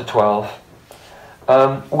chapter 12,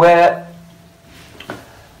 where,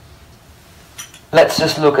 let's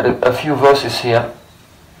just look at a few verses here.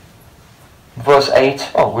 Verse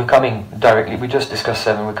 8, oh, we're coming directly, we just discussed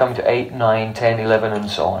 7, we're coming to 8, 9, 10, 11 and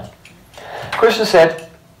so on. Krishna said,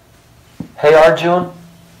 hey Arjuna,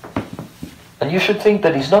 and you should think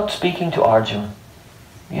that he's not speaking to Arjuna.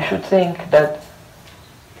 You should think that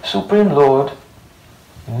Supreme Lord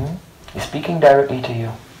is speaking directly to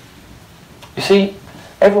you. You see,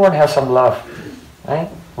 everyone has some love, right?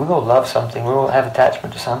 We all love something, we all have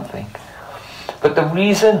attachment to something. But the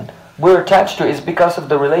reason we're attached to it is because of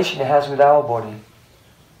the relation it has with our body.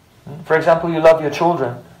 For example, you love your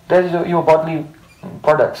children, that is your bodily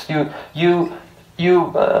products. You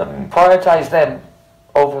prioritize them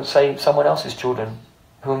over, say, someone else's children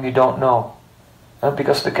whom you don't know,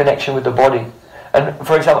 because of the connection with the body. And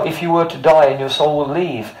for example, if you were to die and your soul will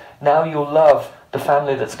leave, now you'll love the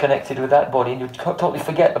family that's connected with that body, and you totally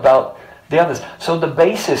forget about the others. So the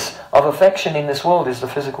basis of affection in this world is the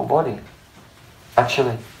physical body,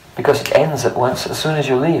 actually, because it ends at once. As soon as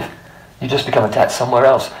you leave, you just become attached somewhere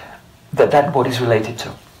else that body's related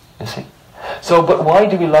to, you see. So, but why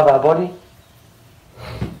do we love our body?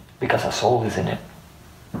 Because our soul is in it.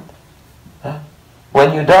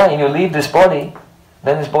 When you die and you leave this body,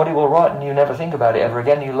 then this body will rot and you never think about it ever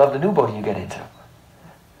again. You love the new body you get into.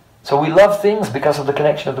 So we love things because of the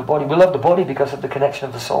connection of the body. We love the body because of the connection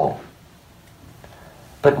of the soul.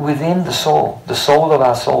 But within the soul of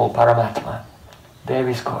our soul, Paramatma, there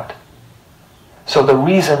is God. So the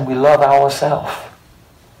reason we love ourselves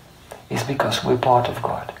is because we're part of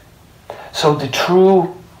God. So the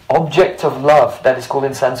true object of love, that is called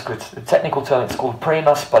in Sanskrit, the technical term, it's called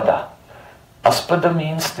premaspada. Aspada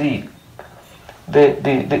means the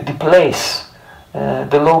place,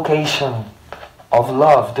 the location of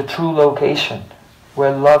love, the true location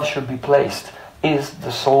where love should be placed is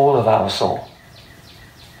the soul of our soul.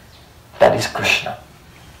 That is Krishna.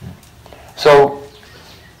 So,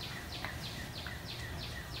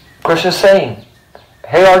 Krishna is saying,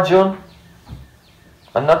 hey Arjun,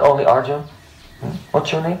 and not only Arjun,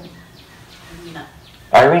 what's your name?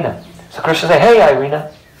 Irina. So Krishna says, hey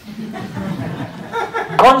Irina,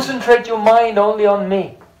 concentrate your mind only on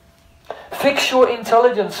me. Fix your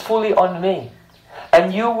intelligence fully on me.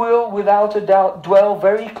 And you will, without a doubt, dwell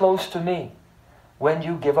very close to me. When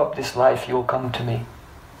you give up this life, you'll come to me.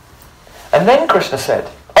 And then Krishna said,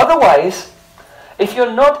 otherwise, if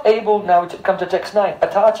you're not able, now to come to text 9,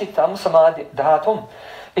 atachitam samadhatum,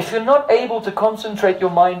 if you're not able to concentrate your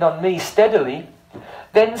mind on me steadily,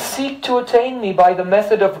 then seek to attain me by the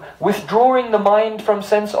method of withdrawing the mind from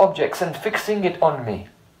sense objects and fixing it on me.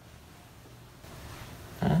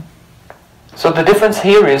 So the difference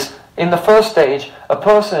here is, in the first stage, a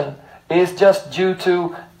person is just due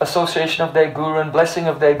to association of their guru and blessing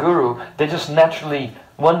of their guru, they're just naturally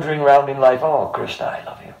wandering around in life, oh Krishna, I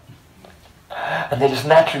love you. And they're just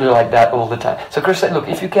naturally like that all the time. So Krishna said, look,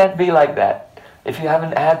 if you can't be like that, if you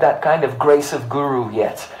haven't had that kind of grace of guru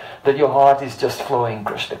yet, that your heart is just flowing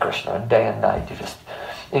Krishna, Krishna, and day and night you're just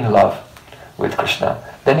in love with Krishna,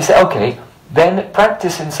 then he said, okay, then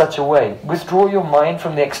practice in such a way. Withdraw your mind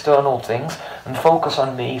from the external things and focus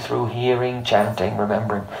on me through hearing, chanting,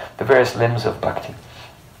 remembering the various limbs of bhakti.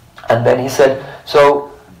 And then he said,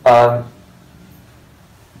 so, and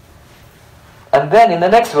then in the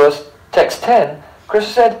next verse, text 10,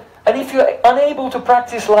 Krishna said, and if you're unable to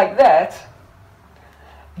practice like that,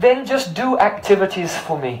 then just do activities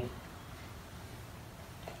for me.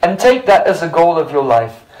 And take that as a goal of your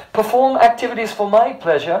life. Perform activities for my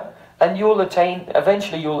pleasure, and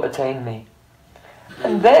eventually you'll attain me.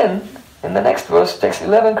 And then, in the next verse, text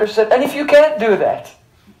 11, Krishna said, and if you can't do that,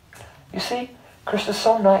 you see, Krishna's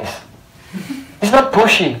so nice. He's not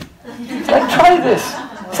pushy. He's like, try this.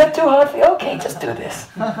 Is that too hard for you? Okay, just do this.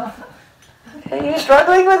 Are you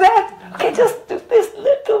struggling with that? Okay, just do this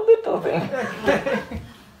little thing.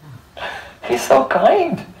 He's so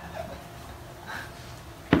kind.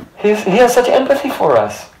 He has such empathy for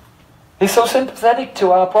us. He's so sympathetic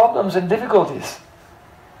to our problems and difficulties.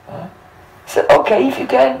 He said, okay, if you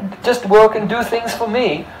can just work and do things for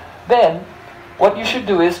me, then what you should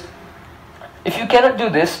do is, if you cannot do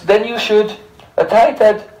this, then you should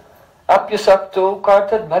ataitad apyasakto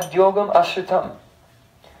kartad madhyogam ashritam.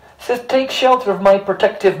 He says, take shelter of my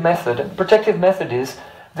protective method. And protective method is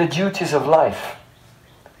the duties of life.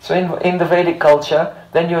 So in the Vedic culture,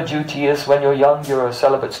 then your duty is, when you're young, you're a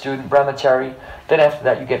celibate student, brahmachari. Then after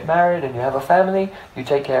that you get married and you have a family. You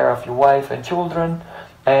take care of your wife and children.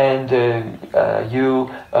 And you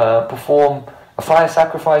perform a fire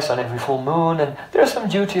sacrifice on every full moon. And there are some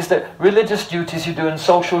duties, religious duties you do and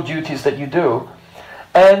social duties that you do.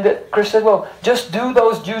 And Krishna said, well, just do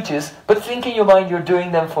those duties, but think in your mind you're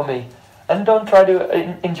doing them for me. And don't try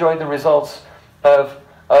to enjoy the results of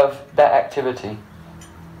that activity.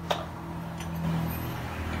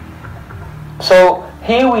 So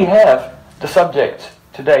here we have the subject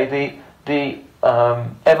today, the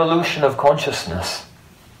evolution of consciousness.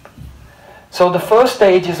 So the first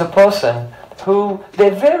stage is a person who,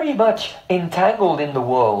 they're very much entangled in the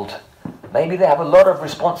world. Maybe they have a lot of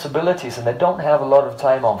responsibilities and they don't have a lot of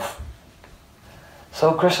time off.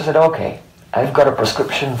 So Krishna said, okay, I've got a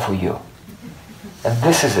prescription for you. And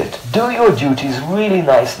this is it. Do your duties really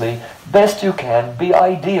nicely, best you can. Be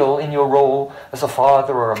ideal in your role as a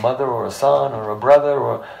father or a mother or a son or a brother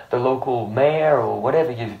or the local mayor or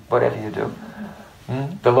whatever you do.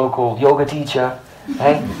 The local yoga teacher.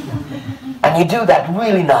 Right? And you do that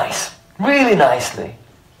really nicely.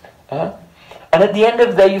 And at the end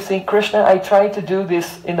of the day you think, Krishna, I try to do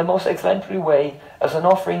this in the most exemplary way as an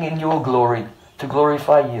offering in your glory, to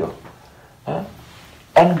glorify you.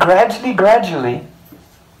 And gradually,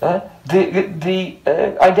 the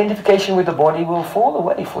identification with the body will fall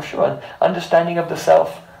away for sure, and understanding of the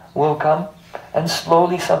self will come, and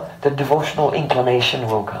slowly the devotional inclination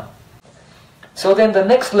will come. So then the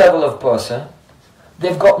next level of person,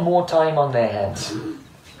 they've got more time on their hands.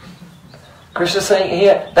 Krishna is saying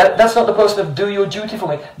here, that's not the person of do your duty for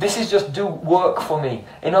me. This is just do work for me.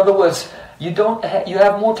 In other words, you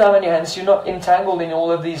have more time on your hands, you're not entangled in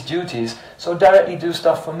all of these duties, so directly do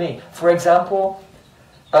stuff for me. For example,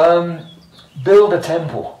 build a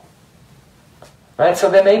temple. Right?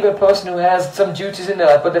 So there may be a person who has some duties in their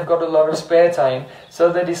life, but they've got a lot of spare time,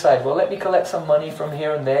 so they decide, well, let me collect some money from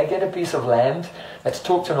here and there, get a piece of land, let's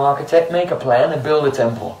talk to an architect, make a plan and build a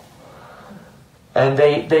temple. And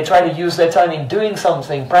they try to use their time in doing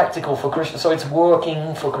something practical for Krishna, so it's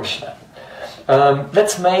working for Krishna.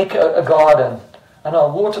 Let's make a garden, and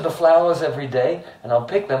I'll water the flowers every day, and I'll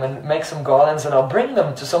pick them and make some garlands, and I'll bring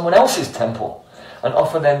them to someone else's temple and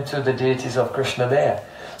offer them to the deities of Krishna there.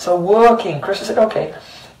 So working, Krishna said, okay,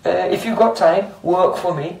 if you've got time, work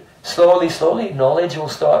for me. Slowly, slowly, knowledge will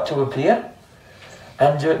start to appear,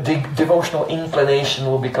 and your devotional inclination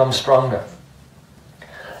will become stronger.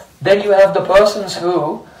 Then you have the persons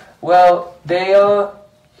who, well, they are,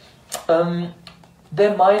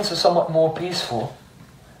 their minds are somewhat more peaceful,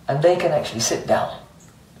 and they can actually sit down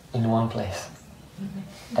in one place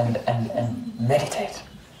and meditate.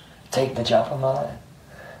 Take the japa mala.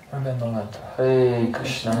 Remember mantra. Hare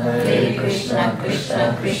Krishna, Krishna,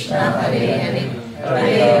 Krishna, Hare Hare,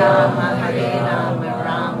 Hare Rama,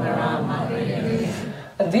 Rama, Hare Hare.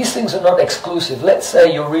 And these things are not exclusive. Let's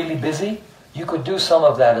say you're really busy, you could do some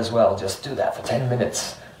of that as well. Just do that for 10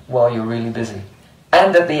 minutes while you're really busy.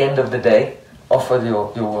 And at the end of the day, offer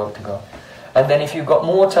your work to God. And then if you've got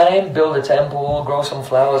more time, build a temple, grow some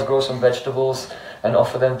flowers, grow some vegetables, and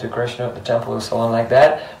offer them to Krishna at the temple and so on like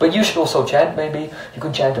that. But you should also chant maybe. You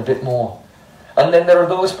can chant a bit more. And then there are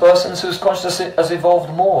those persons whose consciousness has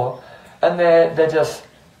evolved more, and they're just,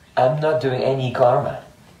 I'm not doing any karma.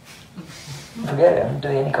 Forget it, I'm not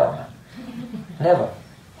doing any karma. Never.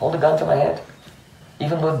 Hold a gun to my head.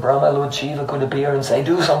 Even Lord Brahma, Lord Shiva could appear and say,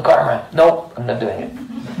 do some karma. No, I'm not doing it.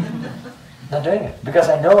 Not doing it. Because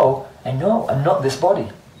I know, I'm not this body.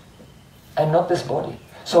 I'm not this body.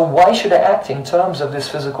 So why should I act in terms of this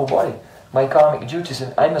physical body? My karmic duties,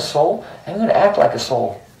 and I'm a soul, I'm going to act like a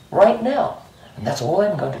soul right now. And that's all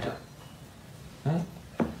I'm going to do.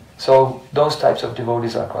 So those types of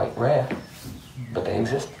devotees are quite rare, but they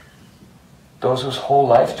exist. Those whose whole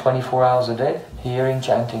life, 24 hours a day, hearing,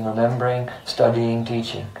 chanting, remembering, studying,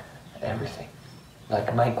 teaching, everything.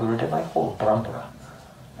 Like my Gurudev, my whole parampara.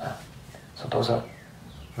 So those are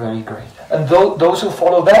very great. And those who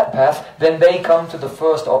follow that path, then they come to the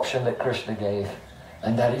first option that Krishna gave.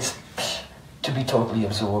 And that is to be totally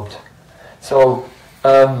absorbed. So,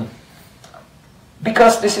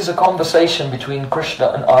 because this is a conversation between Krishna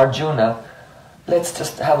and Arjuna, let's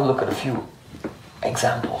just have a look at a few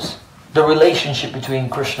examples. The relationship between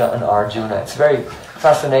Krishna and Arjuna. It's a very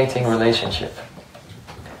fascinating relationship.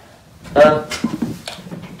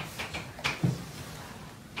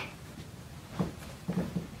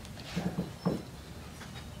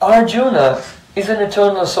 Arjuna is an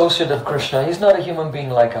eternal associate of Krishna. He's not a human being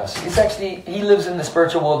like us. He lives in the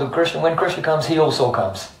spiritual world of Krishna. When Krishna comes, he also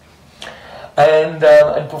comes. And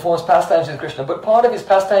performs pastimes with Krishna. But part of his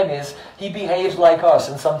pastime is he behaves like us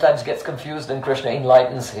and sometimes gets confused, and Krishna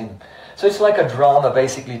enlightens him. So it's like a drama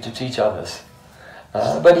basically to teach others.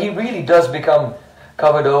 But he really does become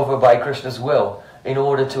covered over by Krishna's will in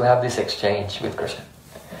order to have this exchange with Krishna.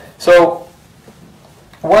 So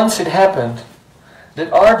once it happened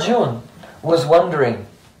that Arjuna was wandering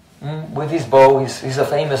with his bow, he's a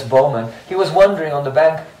famous bowman, he was wandering on the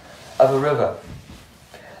bank of a river.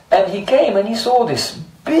 And he came and he saw this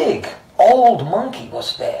big old monkey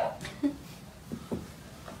was there.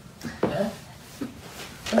 Yeah?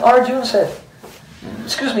 And Arjuna said,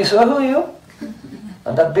 "Excuse me, sir, who are you?"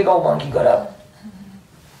 And that big old monkey got up,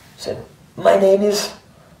 said, "My name is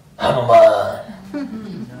Hanuman,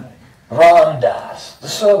 Ramdas, the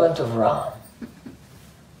servant of Ram."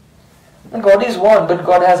 And God is one, but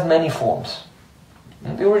God has many forms.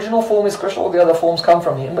 The original form is Krishna, all the other forms come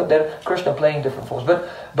from him, but they're Krishna playing different forms.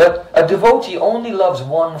 But a devotee only loves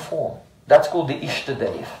one form. That's called the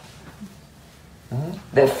Ishtadev.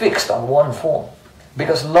 They're fixed on one form.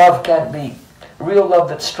 Because love can't be, real love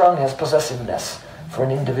that's strong has possessiveness for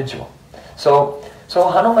an individual. So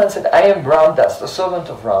Hanuman said, "I am Ramdas, the servant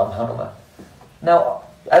of Ram, Hanuman." Now,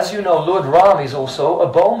 as you know, Lord Ram is also a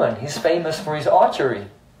bowman. He's famous for his archery.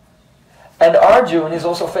 And Arjuna is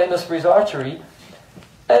also famous for his archery.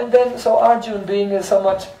 And then, so Arjuna, being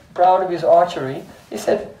somewhat proud of his archery, he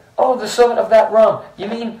said, "Oh, the servant of that Ram. You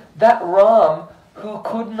mean that Ram who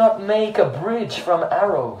could not make a bridge from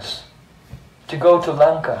arrows to go to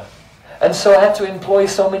Lanka, and so had to employ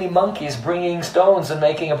so many monkeys bringing stones and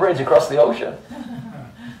making a bridge across the ocean?"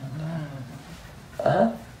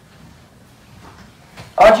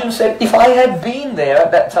 Arjuna said, "If I had been there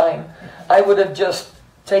at that time, I would have just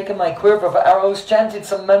taken my quiver of arrows, chanted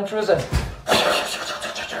some mantras,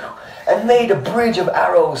 and made a bridge of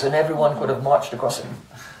arrows, and everyone could have marched across it.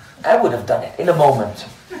 I would have done it in a moment.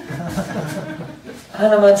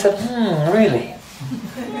 Hanuman said, really?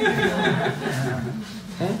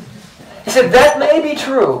 He said, that may be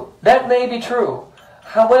true. That may be true.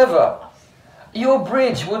 However, your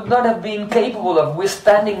bridge would not have been capable of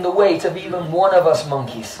withstanding the weight of even one of us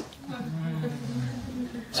monkeys.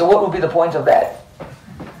 So what would be the point of that?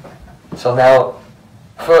 So now,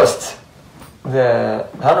 first, the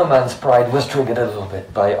Hanuman's pride was triggered a little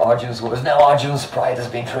bit by Arjuna's words. Now Arjuna's pride has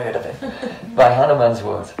been triggered a bit by Hanuman's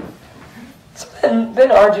words. So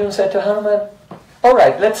then Arjuna said to Hanuman, all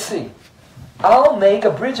right, let's see. I'll make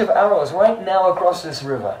a bridge of arrows right now across this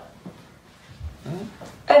river.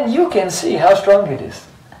 And you can see how strong it is.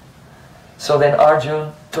 So then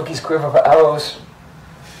Arjuna took his quiver of arrows,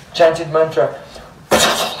 chanted mantra,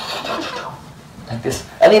 like this.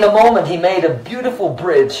 And in a moment he made a beautiful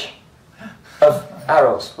bridge of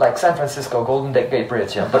arrows, like San Francisco Golden Gate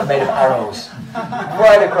Bridge, but made of arrows,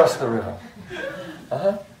 right across the river.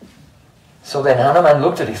 So then Hanuman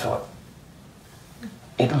looked at it, he thought,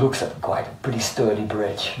 it looks like quite a pretty sturdy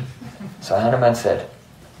bridge. So Hanuman said,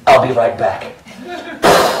 I'll be right back.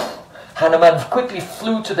 Hanuman quickly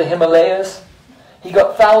flew to the Himalayas. He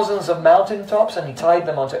got thousands of mountain tops and he tied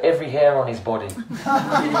them onto every hair on his body.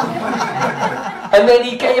 And then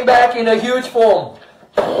he came back in a huge form,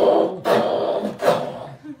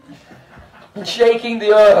 shaking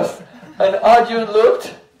the earth. And Arjuna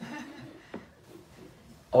looked,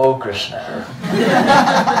 oh Krishna.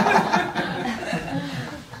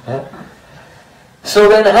 So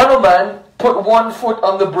then Hanuman put one foot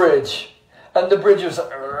on the bridge, and the bridge was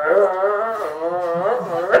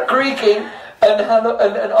creaking, and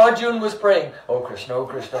Arjuna was praying, oh Krishna,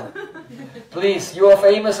 please, you are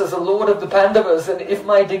famous as the Lord of the Pandavas, and if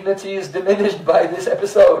my dignity is diminished by this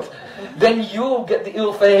episode, then you'll get the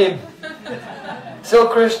ill fame. So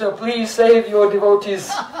Krishna, please save your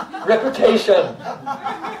devotees' reputation.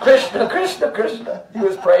 Krishna. He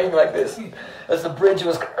was praying like this as the bridge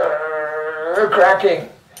was cracking.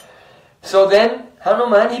 So then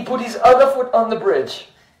Hanuman, he put his other foot on the bridge.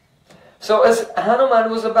 So as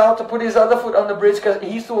Hanuman was about to put his other foot on the bridge, because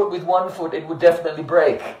he thought with one foot it would definitely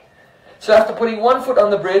break. So after putting one foot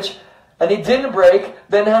on the bridge, and it didn't break,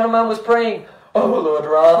 then Hanuman was praying, oh Lord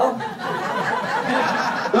Ram,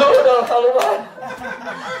 Lord of Hanuman,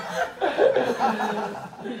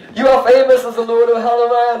 you are famous as the Lord of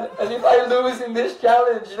Hanuman, and if I lose in this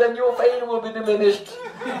challenge, then your fame will be diminished.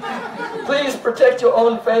 Please protect your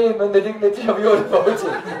own fame and the dignity of your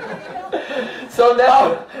devotee. So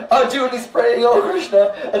now Arjuna is praying, oh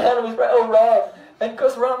Krishna, and Hanuman is praying, oh Ram. And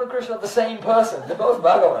because Ram and Krishna are the same person, they're both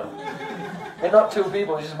Bhagavan. They're not two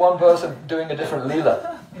people, it's just one person doing a different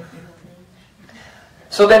leela.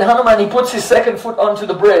 So then Hanuman, he puts his second foot onto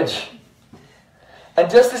the bridge. And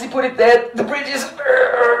just as he put it there, the bridge is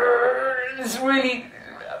really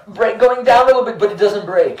going down a little bit, but it doesn't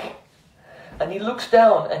break. And he looks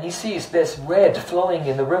down and he sees there's red flowing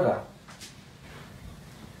in the river.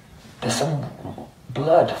 There's some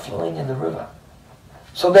blood flowing in the river.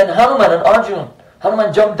 So then Hanuman and Arjuna,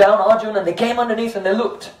 Hanuman jumped down Arjuna and they came underneath and they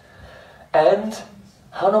looked. And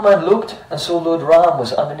Hanuman looked and saw Lord Ram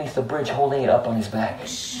was underneath the bridge holding it up on his back.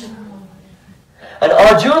 And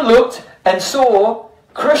Arjuna looked and saw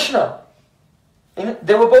Krishna.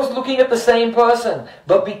 They were both looking at the same person,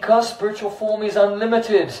 but because spiritual form is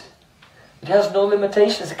unlimited, it has no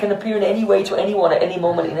limitations. It can appear in any way to anyone at any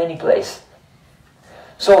moment in any place.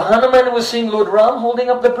 So Hanuman was seeing Lord Ram holding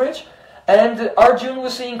up the bridge, and Arjuna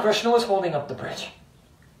was seeing Krishna was holding up the bridge.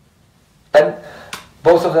 And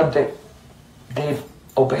both of them gave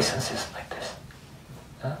obeisances like this.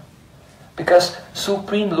 Because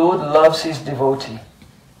Supreme Lord loves his devotee.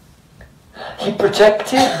 He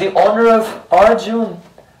protected the honor of Arjuna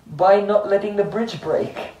by not letting the bridge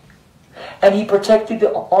break. And he protected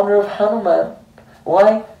the honor of Hanuman.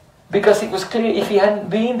 Why? Because it was clear if he hadn't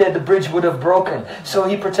been there, the bridge would have broken. So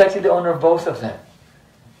he protected the honor of both of them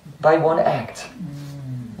by one act.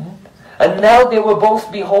 And now they were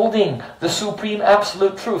both beholding the supreme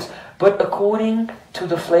absolute truth, but according to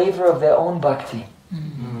the flavor of their own bhakti.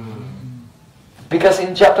 Because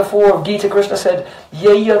in chapter 4 of Gita, Krishna said,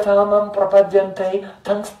 Ye yatamam prapadyante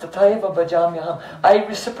tanstataiva bhajamyaham. I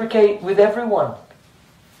reciprocate with everyone.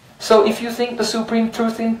 So if you think the supreme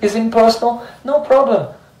truth is impersonal, no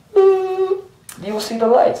problem. You will see the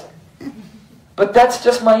light. But that's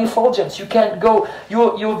just my effulgence. You can't go,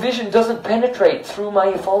 your vision doesn't penetrate through my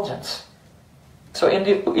effulgence. So in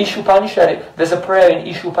the Ishupanishad, there's a prayer in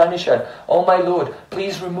Ishupanishad. Oh my Lord,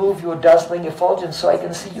 please remove your dazzling effulgence so I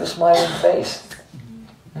can see your smiling face.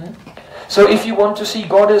 So if you want to see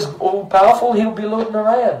God as all-powerful, He'll be Lord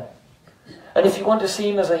Narayan. And if you want to see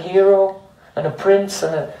Him as a hero and a prince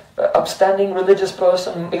and an upstanding religious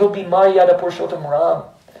person, He'll be Maryada Purushottam Ram.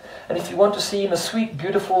 And if you want to see Him as sweet,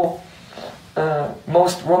 beautiful,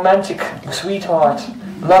 most romantic sweetheart,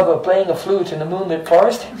 lover, playing a flute in a moonlit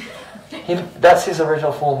forest, that's His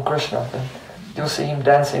original form, Krishna. And you'll see Him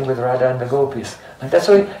dancing with Radha and the gopis. And that's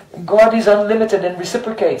why God is unlimited and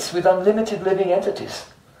reciprocates with unlimited living entities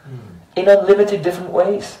in unlimited different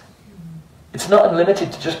ways. It's not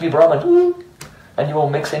unlimited to just be Brahman and you all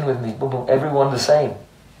mix in with me. Boom, boom. Everyone the same.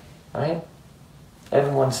 Right?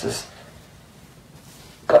 Everyone's just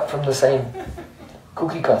cut from the same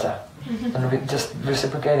cookie cutter. And just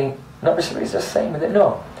reciprocating. Not reciprocating, it's just the same with it.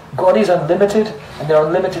 No. God is unlimited and there are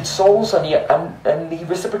unlimited souls and He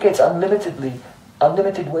reciprocates unlimitedly,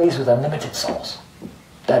 unlimited ways with unlimited souls.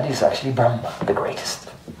 That is actually Brahma, the greatest.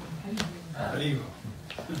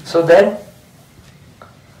 So then,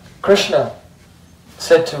 Krishna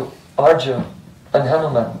said to Arjuna and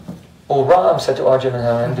Hanuman, or Ram said to Arjuna and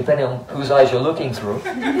Hanuman, depending on whose eyes you're looking through,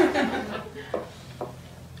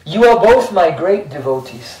 you are both my great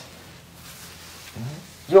devotees.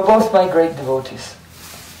 You're both my great devotees.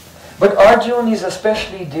 But Arjuna is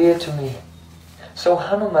especially dear to me. So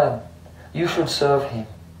Hanuman, you should serve him.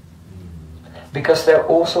 Because there are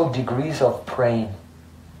also degrees of praying.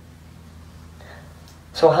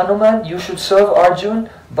 So Hanuman, you should serve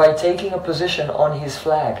Arjuna by taking a position on his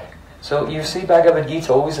flag. So you see Bhagavad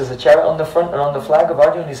Gita always as a chariot on the front, and on the flag of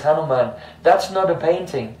Arjuna is Hanuman. That's not a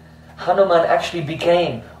painting. Hanuman actually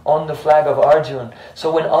became on the flag of Arjuna.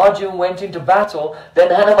 So when Arjuna went into battle, then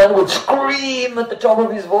Hanuman would scream at the top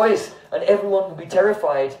of his voice, and everyone would be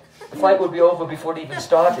terrified. The fight would be over before it even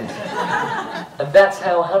started. And that's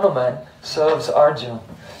how Hanuman serves Arjuna.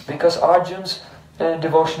 Because Arjuna's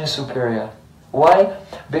devotion is superior. Why?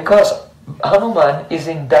 Because Hanuman is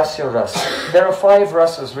in Dasya Ras. There are 5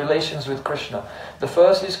 rasas, relations with Krishna. The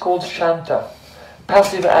first is called Shanta,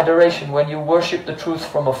 passive adoration, when you worship the truth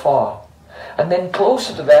from afar. And then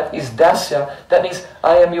closer to that is Dasya, that means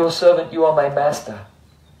I am your servant, you are my master.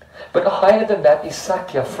 But higher than that is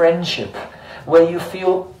Sakya, friendship, where you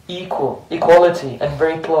feel equality and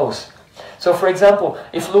very close. So for example,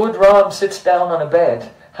 if Lord Ram sits down on a bed,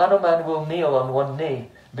 Hanuman will kneel on one knee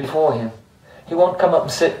before him. He won't come up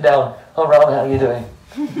and sit down. Oh, Ram, how are you doing?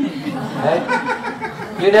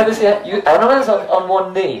 Right? You never see Hanuman's on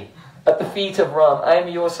one knee at the feet of Ram. I am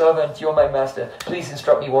your servant, you're my master. Please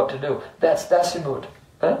instruct me what to do. That's Dasimud.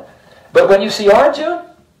 Huh? But when you see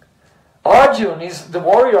Arjuna, Arjuna is the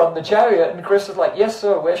warrior on the chariot, and Krishna's like, yes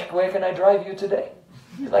sir, where can I drive you today?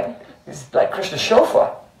 It's like Krishna's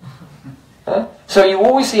chauffeur. Huh? So you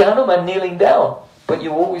always see Hanuman kneeling down, but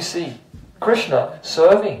you always see Krishna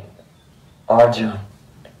serving Arjuna.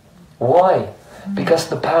 Why? Because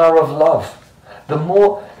the power of love. The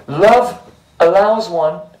more love allows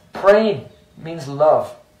one, praying means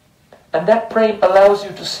love. And that praying allows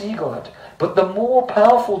you to see God. But the more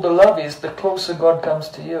powerful the love is, the closer God comes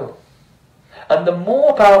to you. And the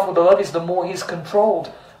more powerful the love is, the more He's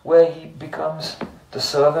controlled, where He becomes the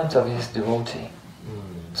servant of His devotee.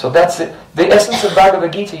 So that's it. The essence of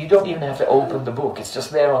Bhagavad Gita, you don't even have to open the book. It's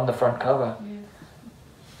just there on the front cover.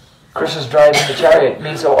 Krishna's driving the chariot. It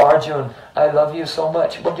means, oh Arjuna, I love you so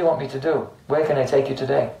much. What do you want me to do? Where can I take you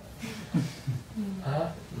today? Huh?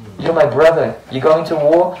 You're my brother. You're going to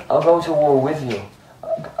war? I'll go to war with you.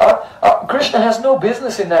 Krishna has no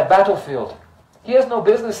business in that battlefield. He has no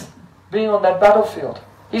business being on that battlefield.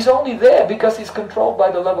 He's only there because he's controlled by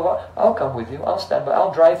the love of Allah. I'll come with you. I'll stand by.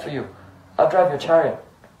 I'll drive for you. I'll drive your chariot.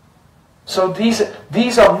 So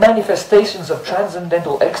these are manifestations of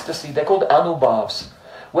transcendental ecstasy. They're called anubhavs.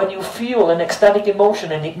 When you feel an ecstatic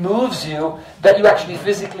emotion and it moves you, that you actually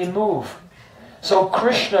physically move. So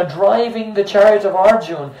Krishna driving the chariot of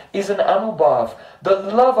Arjuna is an anubhav. The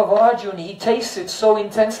love of Arjuna, he tastes it so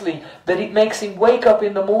intensely that it makes him wake up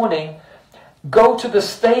in the morning, go to the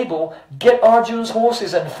stable, get Arjuna's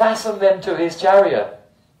horses and fasten them to his chariot.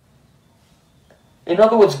 In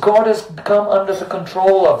other words, God has come under the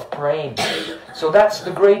control of Prem. So that's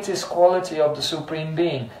the greatest quality of the Supreme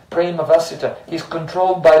Being, Prema Vasita. He's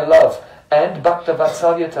controlled by love and Bhakta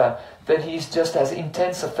Vatsalyata, that he just has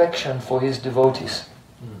intense affection for his devotees.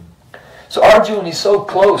 So Arjuna is so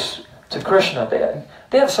close to Krishna.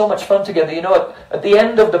 They have so much fun together. You know, at the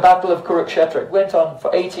end of the Battle of Kurukshetra, it went on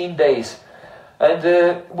for 18 days. And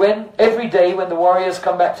every day when the warriors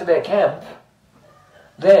come back to their camp,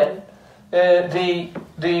 then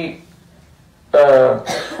the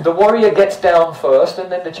the warrior gets down first,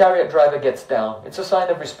 and then the chariot driver gets down. It's a sign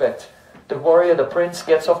of respect. The warrior, the prince,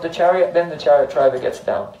 gets off the chariot, then the chariot driver gets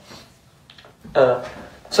down. The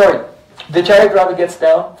chariot driver gets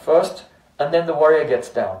down first, and then the warrior gets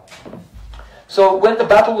down. So when the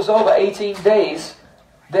battle was over, 18 days,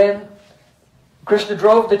 then Krishna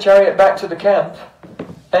drove the chariot back to the camp,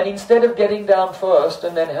 and instead of getting down first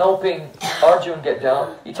and then helping Arjun get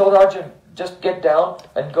down, he told Arjun, just get down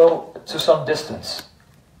and go to some distance.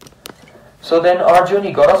 So then Arjun,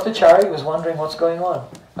 he got off the chariot, he was wondering what's going on.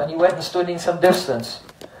 And he went and stood in some distance.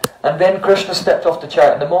 And then Krishna stepped off the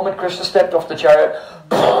chariot. And the moment Krishna stepped off the chariot,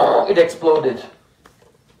 it exploded.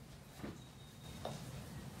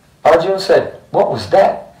 Arjun said, what was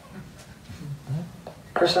that?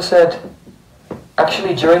 Krishna said,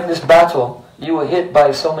 actually during this battle, you were hit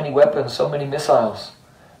by so many weapons, so many missiles.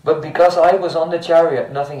 But because I was on the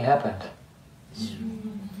chariot, nothing happened.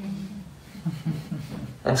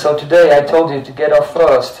 And so today I told you to get off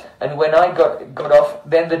first. And when I got off,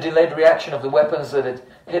 then the delayed reaction of the weapons that had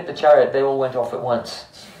hit the chariot, they all went off at once.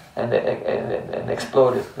 And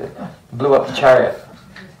exploded, blew up the chariot.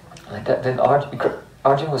 Like that, then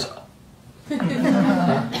Arjun was...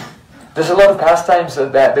 There's a lot of pastimes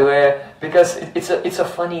of that where, because it's a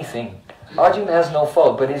funny thing. Arjun has no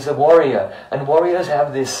fault, but he's a warrior. And warriors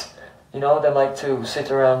have this, they like to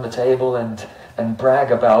sit around the table and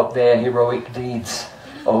brag about their heroic deeds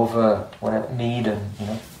over mead and,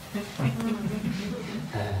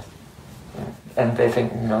 and they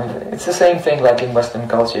think, it's the same thing like in Western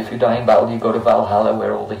culture. If you die in battle, you go to Valhalla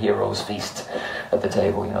where all the heroes feast at the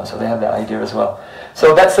table, so they have that idea as well.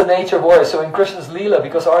 So that's the nature of warrior. So in Krishna's Leela,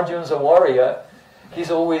 because Arjun's a warrior,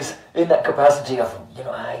 he's always in that capacity of,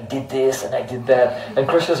 I did this and I did that. And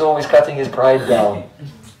Krishna's always cutting his pride down.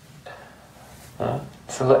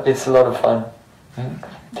 It's a lot of fun.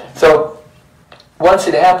 So once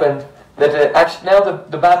it happened, that now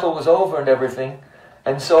the battle was over and everything,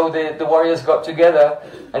 and so the warriors got together,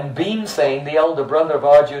 and Bhimsen, the elder brother of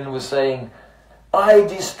Arjun, was saying, I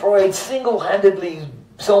destroyed single-handedly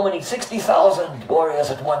so many 60,000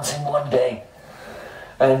 warriors at once in one day.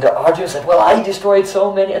 And Arjun said, well, I destroyed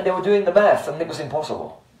so many, and they were doing the math, and it was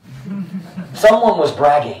impossible. Someone was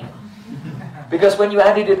bragging. Because when you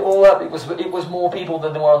added it all up, it was more people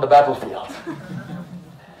than there were on the battlefield.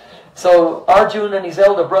 So Arjun and his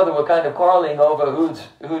elder brother were kind of quarreling over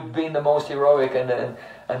who'd been the most heroic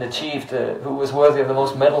and achieved, who was worthy of the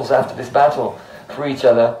most medals after this battle for each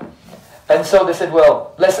other. And so they said,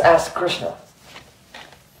 well, let's ask Krishna.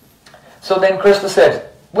 So then Krishna said,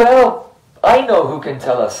 well, I know who can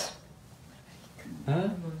tell us.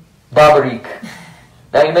 Babarik.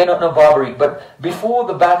 Now you may not know Babarik, but before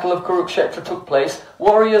the battle of Kurukshetra took place,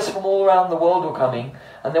 warriors from all around the world were coming,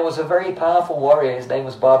 and there was a very powerful warrior, his name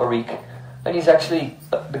was Babarik, and he's actually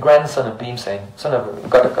the grandson of Bhimsen, son of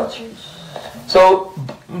Ghatakach. So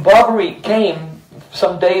Babarik came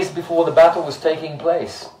some days before the battle was taking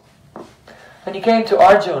place, and he came to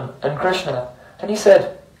Arjun and Krishna, and he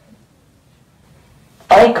said,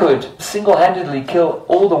 I could single-handedly kill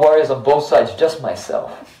all the warriors on both sides just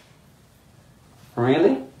myself.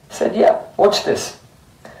 Really? He said, yeah, watch this.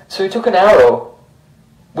 So he took an arrow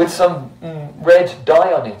with some red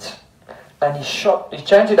dye on it, and he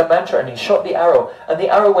chanted a mantra and he shot the arrow, and the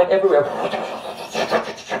arrow went everywhere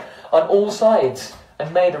on all sides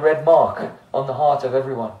and made a red mark on the heart of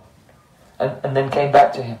everyone, and then came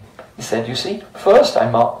back to him. He said, you see, first I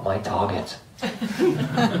marked my target.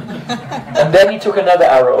 And then he took another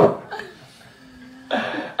arrow,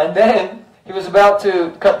 and then he was about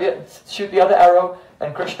to shoot the other arrow,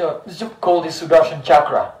 and Krishna called his Sudarshan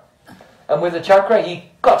chakra, and with the chakra he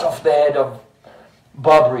cut off the head of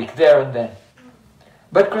Babarik there and then.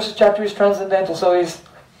 But Krishna's chakra is transcendental, so his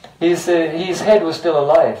head was still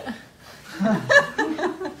alive.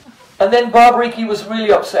 And then Babarik, he was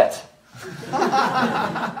really upset.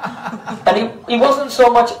 And he wasn't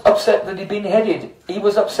so much upset that he'd been headed, he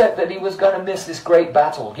was upset that he was going to miss this great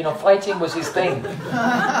battle. Fighting was his thing.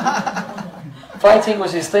 Fighting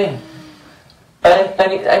was his thing.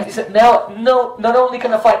 And he said, now, no, not only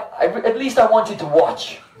can I fight, at least I wanted to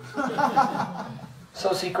watch.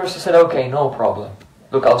 So Sri Krishna said, okay, no problem.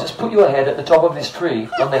 Look, I'll just put you ahead at the top of this tree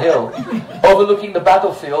on the hill, overlooking the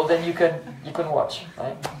battlefield, and you can watch,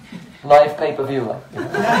 right? Live pay-per-view.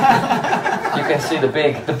 You can see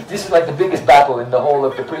this is like the biggest battle in the whole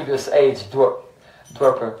of the previous age,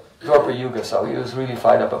 Dwapar Yuga, so he was really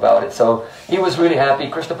fired up about it. So he was really happy.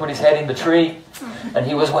 Krishna put his head in the tree, and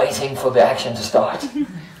he was waiting for the action to start.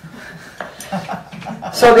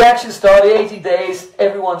 So the action started, 80 days,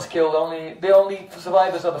 everyone's killed. The only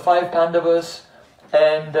survivors are the 5 Pandavas,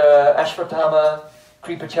 and Ashvatthama,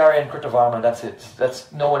 Kripacharya and Kritavarma, that's it.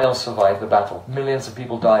 No one else survived the battle. Millions of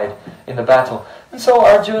people died in the battle. And so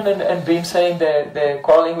Arjun and Bhimsen, they're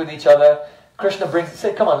quarreling with each other. Krishna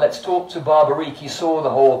said, come on, let's talk to Barbarik. He saw the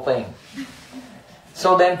whole thing.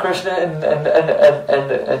 So then Krishna and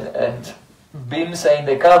Bhimsen,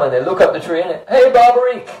 they come and they look up the tree and, hey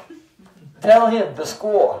Barbarik, tell him the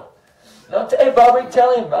score. Hey Barbarik,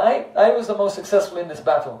 tell him, I was the most successful in this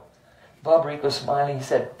battle. Barbarik was smiling. He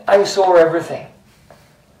said, I saw everything.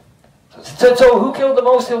 So who killed the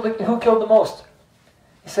most? Who killed the most?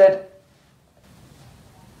 He said,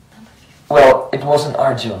 well, it wasn't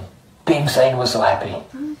Arjun. Bhimsen was so happy.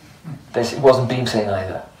 It wasn't Bhimsen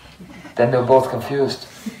either. Then they were both confused.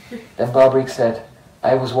 Then Barbarik said,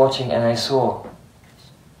 I was watching and I saw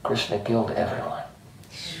Krishna killed everyone.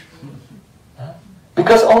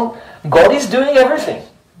 Because God is doing everything.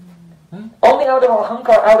 Only out of our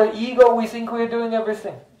ahankar, out of ego, we think we are doing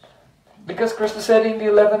everything. Because Krishna said in the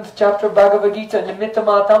 11th chapter of Bhagavad Gita, Nimitta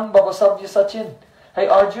matam bhavasabhya sachin. Hey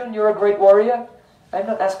Arjun, you're a great warrior. I'm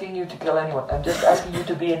not asking you to kill anyone. I'm just asking you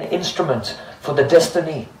to be an instrument for the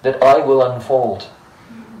destiny that I will unfold.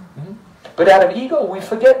 But out of ego, we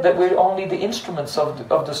forget that we're only the instruments of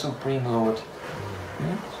the Supreme Lord.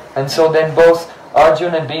 And so then both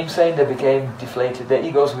Arjun and Bhimsen, they became deflated. Their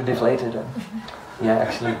egos were deflated. And yeah,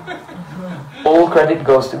 actually, all credit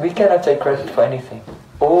goes to... We cannot take credit for anything.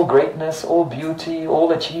 All greatness, all beauty,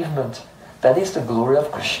 all achievement, that is the glory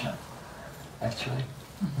of Krishna, actually.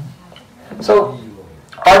 So,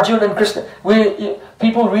 Arjun and Krishna,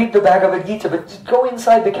 people read the Bhagavad Gita, but just go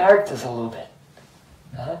inside the characters a little bit.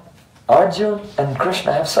 Arjun and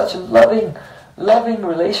Krishna have such a loving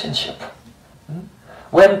relationship.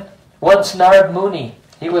 When once Narad Muni,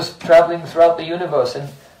 he was traveling throughout the universe, and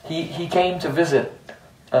he came to visit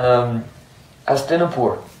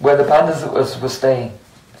Hastinapur, where the Pandavas were staying.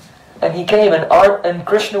 And he came, and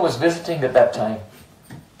Krishna was visiting at that time.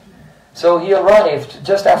 So he arrived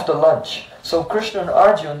just after lunch. So Krishna and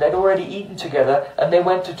Arjun, they'd already eaten together, and they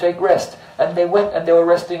went to take rest. And they went and they were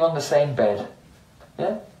resting on the same bed.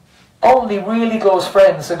 Yeah? Only really close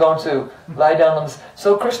friends are going to lie down on this.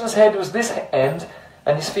 So Krishna's head was this end,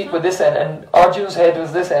 and his feet were this end, and Arjun's head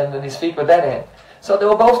was this end, and his feet were that end. So they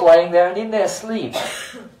were both lying there, and in their sleep,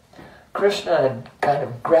 Krishna had kind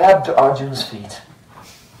of grabbed Arjun's feet,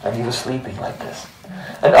 and he was sleeping like this.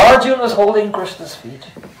 And Arjun was holding Krishna's feet,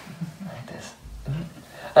 like this.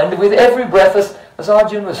 And with every breath, as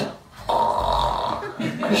Arjun was,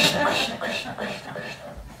 Krishna, Krishna, Krishna, Krishna, Krishna,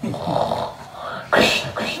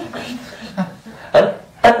 Krishna, Krishna, Krishna.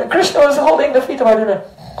 And Krishna was holding the feet of Arjuna.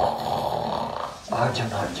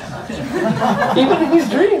 Arjun, Arjun, Arjun. Even in his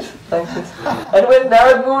dreams, like this. And when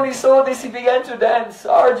Narad Muni saw this, he began to dance.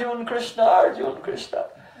 Arjun, Krishna, Arjun, Krishna.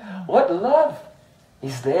 What love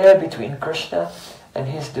is there between Krishna and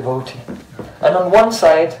his devotee. And on one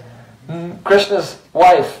side, Krishna's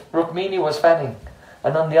wife, Rukmini, was fanning.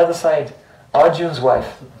 And on the other side, Arjun's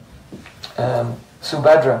wife,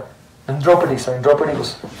 Subhadra. And Draupadi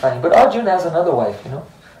was fanning. But Arjun has another wife,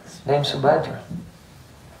 named Subhadra.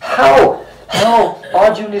 How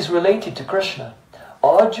Arjun is related to Krishna?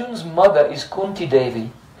 Arjun's mother is Kunti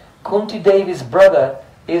Devi. Kunti Devi's brother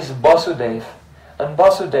is Vasudev. And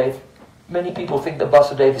Vasudev, many people think that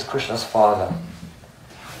Vasudev is Krishna's father.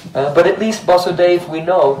 But at least Vasudev, we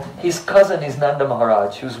know, his cousin is Nanda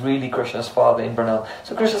Maharaj, who's really Krishna's father in Vrindavan.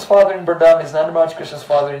 So Krishna's father in Vrindavan is Nanda Maharaj, Krishna's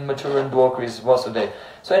father in Mathura and Dwarka is Vasudev.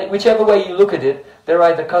 So whichever way you look at it, they're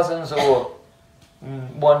either cousins or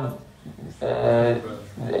one,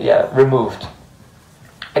 removed.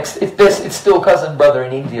 It's still cousin brother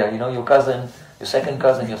in India, your cousin, your second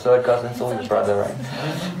cousin, your third cousin, it's all your brother, right?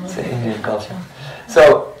 It's an Indian culture.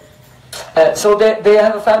 So they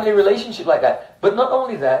have a family relationship like that. But not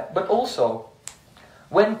only that, but also,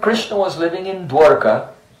 when Krishna was living in Dwarka,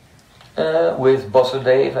 with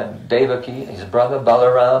Vasudev and Devaki, his brother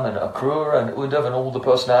Balaram and Akrura and Uddhav and all the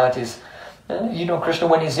personalities, Krishna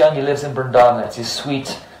when he's young, he lives in Vrindavan, it's his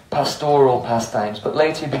sweet pastoral pastimes. But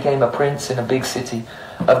later he became a prince in a big city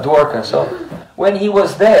of Dwarka. So when he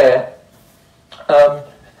was there,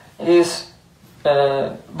 his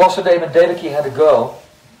Vasudev and Devaki had a girl,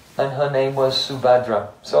 and her name was Subhadra.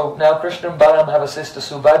 So now Krishna and Balaram have a sister,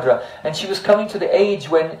 Subhadra, and she was coming to the age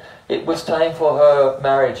when it was time for her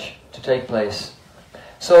marriage to take place.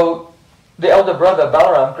 So the elder brother,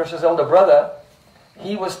 Balaram, Krishna's elder brother,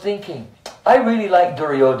 he was thinking, I really like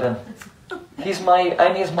Duryodhan.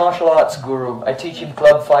 I'm his martial arts guru. I teach him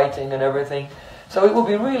club fighting and everything. So it would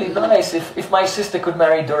be really nice if my sister could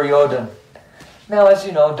marry Duryodhan. Now, as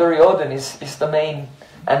you know, Duryodhan is the main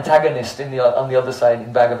antagonist on the other side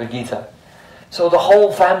in Bhagavad Gita. So the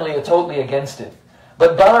whole family are totally against it.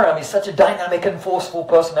 But Balaram is such a dynamic and forceful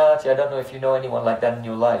personality. I don't know if you know anyone like that in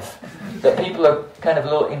your life. That people are kind of a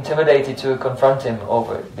little intimidated to confront him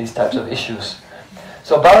over these types of issues.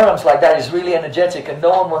 So Balaram's like that. He's really energetic and no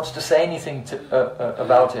one wants to say anything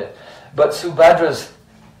about it. But Subhadra's,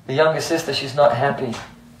 the younger sister, she's not happy.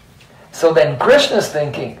 So then Krishna's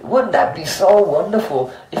thinking, wouldn't that be so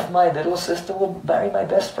wonderful if my little sister will marry my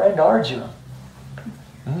best friend Arjuna?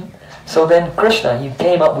 So then Krishna, he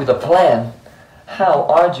came up with a plan how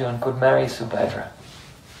Arjuna could marry Subhadra.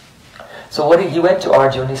 So he went to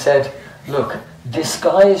Arjuna, he said, look,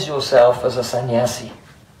 disguise yourself as a sannyasi.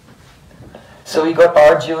 So he got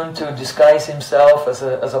Arjuna to disguise himself as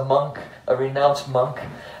a monk, a renounced monk,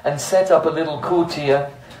 and set up a little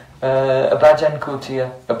kutia, a bhajan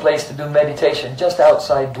kutia, a place to do meditation just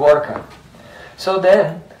outside Dwarka. So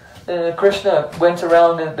then Krishna went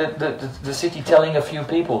around the city telling a few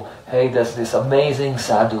people, hey, there's this amazing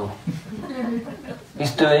sadhu.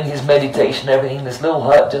 He's doing his meditation, everything, this little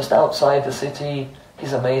hut just outside the city.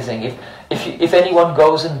 He's amazing. If anyone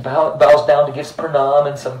goes and bows down to give pranam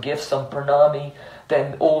and some gifts, some pranami,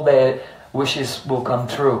 then all their wishes will come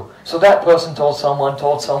true. So that person told someone,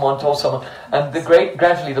 and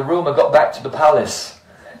gradually the rumor got back to the palace.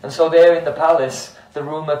 And so there in the palace, the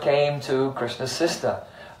rumor came to Krishna's sister.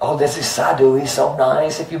 Oh, there's this sadhu, he's so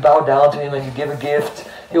nice. If you bow down to him and you give a gift,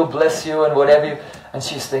 he'll bless you and whatever. And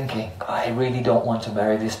she's thinking, I really don't want to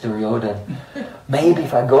marry this Duryodhan. Maybe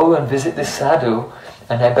if I go and visit this sadhu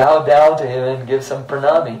and I bow down to him and give some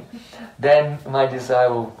pranami, then my desire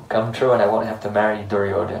will come true and I won't have to marry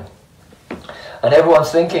Duryodhan. And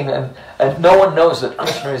everyone's thinking, and no one knows that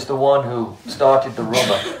Krishna is the one who started the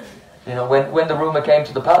rumor. You know, when the rumor came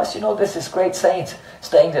to the palace, you know, there's this great saint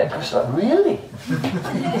staying there. And Krishna, really?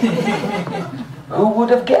 Who would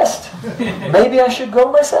have guessed? Maybe I should go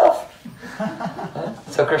myself.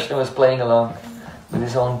 So Krishna was playing along with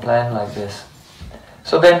his own plan like this.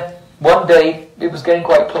 So then one day it was getting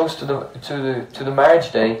quite close to the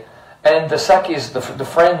marriage day, and the Sakis, the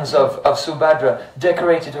friends of Subhadra,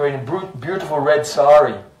 decorated her in a beautiful red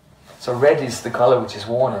sari. So red is the color which is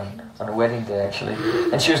worn on a wedding day actually.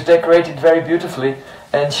 And she was decorated very beautifully,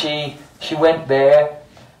 and she went there,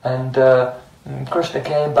 and Krishna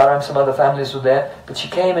came, Balaram, some other families were there, but she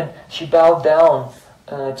came and she bowed down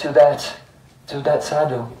to that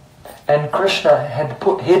sadhu. And Krishna had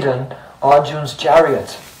hidden Arjuna's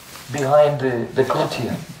chariot behind the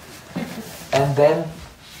kutia. And then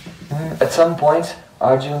at some point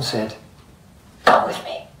Arjuna said, come with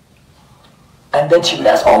me. And then she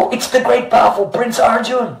realized, oh, it's the great powerful Prince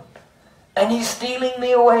Arjuna, and he's stealing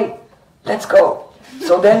me away. Let's go.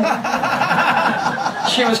 So then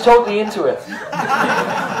she was totally into it.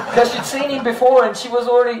 Because she'd seen him before and she was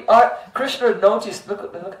already... Krishna had noticed, look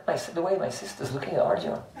at the way my sister's looking at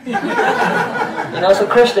Arjuna. You know, so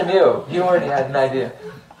Krishna knew. He already had an idea.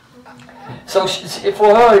 So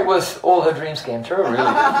for her, it was all her dreams came true,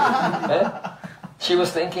 really. She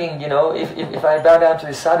was thinking, you know, if I bow down to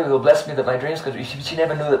this sadhu, he'll bless me that my dreams come true. She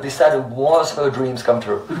never knew that this sadhu was her dreams come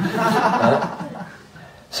true.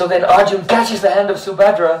 So then Arjuna catches the hand of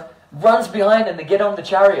Subhadra, runs behind, and they get on the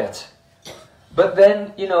chariot. But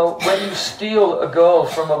then, you know, when you steal a girl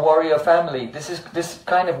from a warrior family, this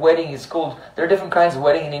kind of wedding is called, there are different kinds of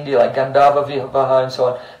wedding in India, like Gandhava Vivaha and so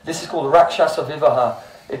on. This is called Rakshasa Vivaha.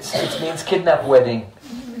 It means kidnap wedding.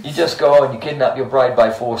 You just go and you kidnap your bride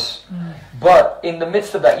by force. But in the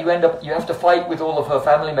midst of that, you have to fight with all of her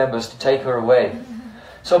family members to take her away.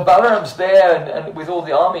 So Balaram's there and with all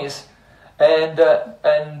the armies, and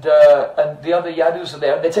the other Yadus are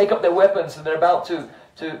there, and they take up their weapons and they're about to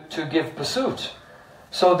give pursuit.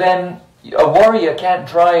 So then a warrior can't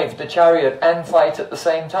drive the chariot and fight at the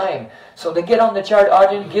same time. So they get on the chariot,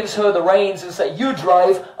 Arjuna gives her the reins and say, you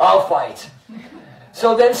drive, I'll fight.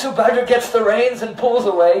 So then Subhadra gets the reins and pulls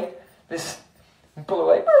away. Pull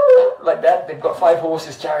away, like that. They've got 5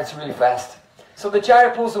 horses, chariot's really fast. So the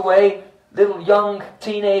chariot pulls away, little young,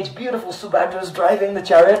 teenage, beautiful Subhadra's driving the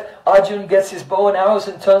chariot. Arjuna gets his bow and arrows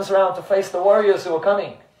and turns around to face the warriors who are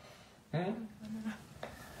coming.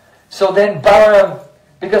 So then Balaram,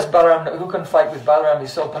 because Balaram, who can fight with Balaram,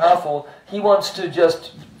 is so powerful, he wants to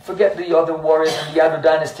just forget the other warriors in the Yadu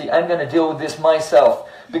dynasty. I'm going to deal with this myself,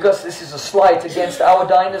 because this is a slight against our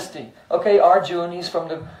dynasty. Okay, Arjuna, he's from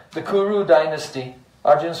the Kuru dynasty.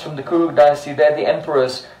 Arjuna's from the Kuru dynasty. They're the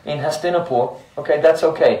emperors in Hastinapur. Okay, that's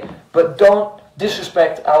okay. But don't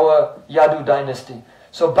disrespect our Yadu dynasty.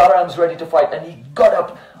 So Balaram's ready to fight, and he got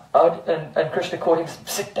up, and Krishna called him,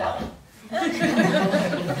 sit down.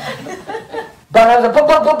 Balaram said,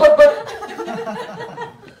 but.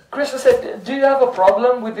 Krishna said, do you have a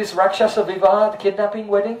problem with this Rakshasa Vivaha, the kidnapping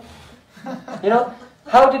wedding? You know,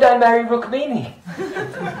 how did I marry Rukmini?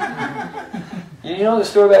 You know the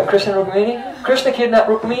story about Krishna and Rukmini? Krishna kidnapped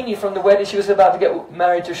Rukmini from the wedding. She was about to get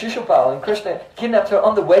married to Shishupal, and Krishna kidnapped her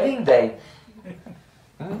on the wedding day.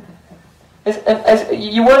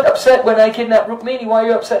 You weren't upset when I kidnapped Rukmini, why are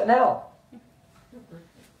you upset now?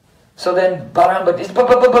 So then Balaram,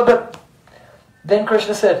 but then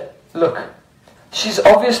Krishna said, look, she's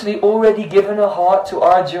obviously already given her heart to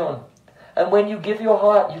Arjuna. And when you give your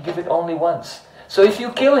heart, you give it only once. So if you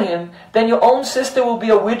kill him, then your own sister will be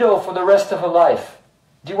a widow for the rest of her life.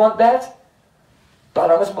 Do you want that?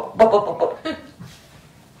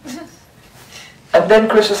 And then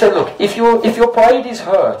Krishna said, look, if your pride is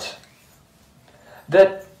hurt,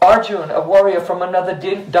 that Arjuna, a warrior from another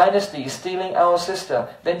dynasty, is stealing our sister,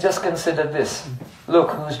 then just consider this.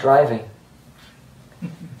 Look who's driving.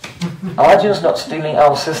 Arjuna's not stealing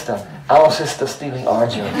our sister stealing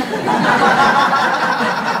Arjuna.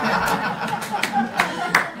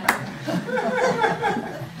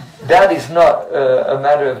 That is not a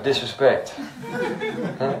matter of disrespect.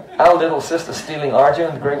 Our little sister stealing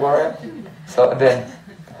Arjuna, the great warrior. So then,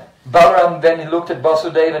 Balaram then he looked at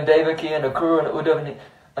Vasudeva and Devaki and Akrura and Uddhava,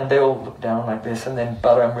 and they all looked down like this, and then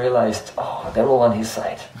Balaram realized, oh, they're all on his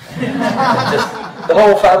side. The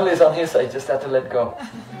whole family is on his side, just have to let go.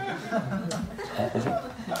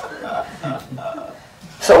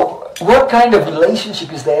 So, what kind of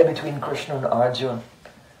relationship is there between Krishna and Arjuna?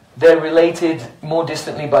 They're related more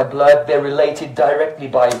distantly by blood, they're related directly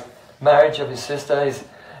by marriage of his sister.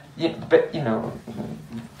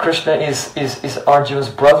 Krishna is Arjuna's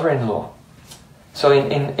brother-in-law. So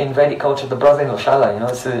in Vedic culture, the brother-in-law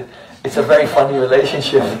Shala, it's a very funny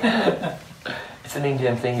relationship. It's an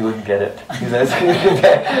Indian thing, you wouldn't get it.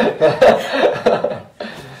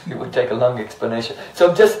 It would take a long explanation.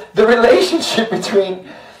 So just the relationship between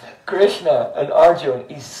Krishna and Arjuna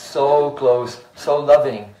is so close, so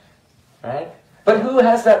loving, right? But who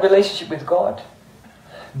has that relationship with God?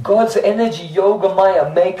 God's energy, Yoga Maya,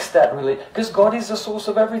 makes that relationship. Because God is the source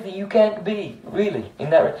of everything. You can't be, really, in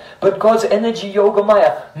that. But God's energy, Yoga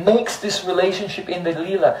Maya, makes this relationship in the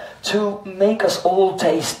Leela to make us all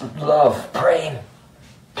taste love, Prem,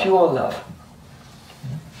 pure love.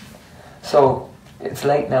 So, it's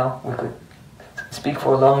late now. We could speak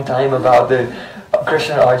for a long time about the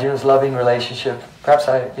Krishna and Arjuna's loving relationship. Perhaps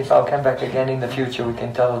if I'll come back again in the future, we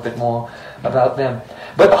can tell a bit more about them.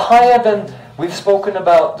 But higher than, we've spoken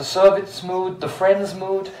about the servant's mood, the friend's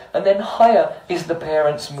mood, and then higher is the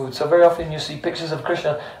parent's mood. So very often you see pictures of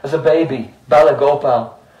Krishna as a baby, Bala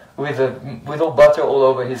Gopal, with all butter all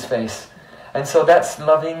over his face. And so that's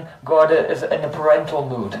loving God as in a parental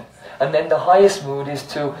mood. And then the highest mood is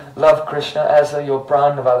to love Krishna as your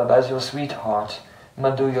Pranavallabha, as your sweetheart,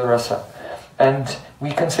 Madhurya Rasa. And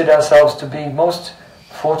we consider ourselves to be most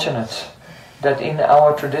fortunate that in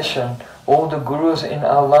our tradition, all the gurus in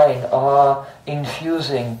our line are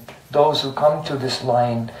infusing those who come to this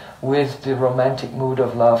line with the romantic mood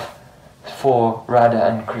of love for Radha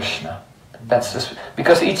and Krishna. That's just,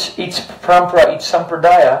 because each parampara, each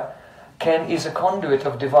sampradaya is a conduit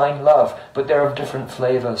of divine love, but they're of different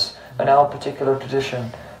flavors. And our particular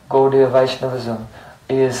tradition, Gaudiya Vaishnavism,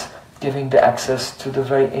 is giving the access to the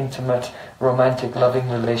very intimate, romantic, loving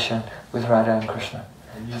relation with Radha and Krishna.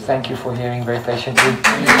 So thank you for hearing very patiently.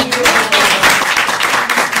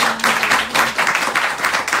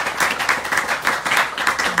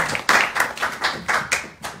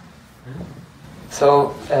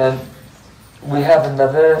 So we have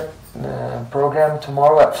another program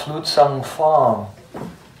tomorrow at Flutsang Farm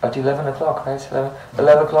at 11 o'clock, right?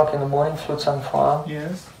 11 o'clock in the morning, Flutsang Farm.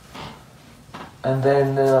 Yes. And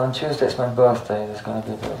then on Tuesday, it's my birthday, there's going to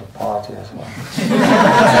be a bit of a party as well.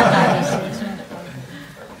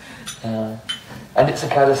 And it's a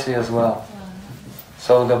Ekadasi as well.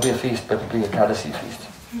 So there'll be a feast, but it'll be a Ekadasi feast.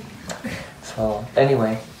 So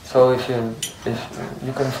anyway, so if you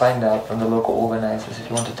can find out from the local organizers if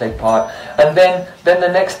you want to take part. And then the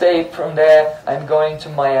next day from there, I'm going to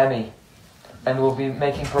Miami. And we'll be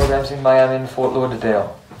making programs in Miami and Fort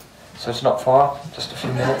Lauderdale. So it's not far, just a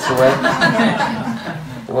few minutes away.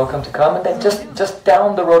 You're welcome to come. And then just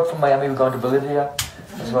down the road from Miami, we're going to Bolivia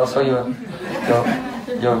as well. So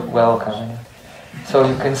you're welcome. So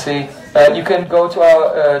you can see, you can go to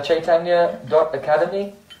our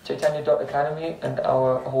Chaitanya.academy, and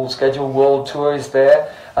our whole schedule, world tour is there.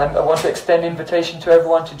 And I want to extend invitation to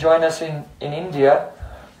everyone to join us in India.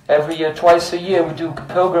 Every year, twice a year, we do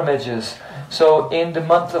pilgrimages. So in the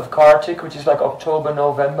month of Kartik, which is like October,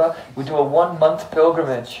 November, we do a 1-month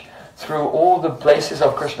pilgrimage through all the places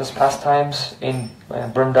of Krishna's pastimes in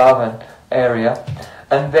Vrindavan, area.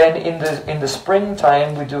 And then in the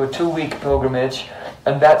springtime we do a 2-week pilgrimage,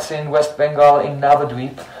 and that's in West Bengal in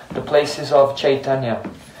Navadvip, the places of Chaitanya.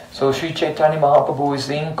 So Sri Chaitanya Mahaprabhu is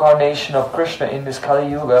the incarnation of Krishna in this Kali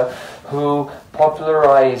Yuga, who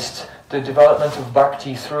popularized the development of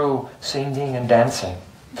bhakti through singing and dancing,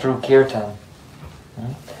 through kirtan.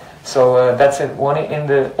 So that's it, one in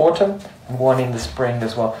the autumn and one in the spring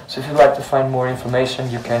as well. So if you'd like to find more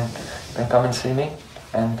information, you can come and see me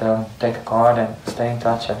and take a card and stay in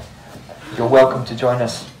touch. And you're welcome to join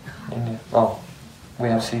us. We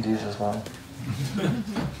have CDs as well.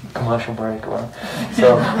 Commercial break.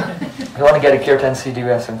 So if you want to get a kirtan CD, we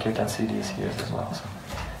have some kirtan CDs here as well. So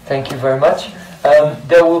thank you very much.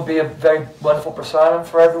 There will be a very wonderful prasadam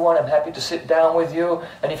for everyone. I'm happy to sit down with you,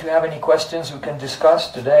 and if you have any questions we can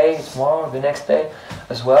discuss today, tomorrow, the next day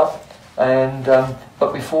as well. And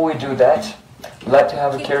but before we do that, we'd like to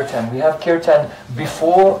have a kirtan. We have kirtan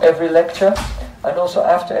before every lecture and also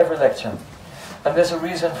after every lecture. And there's a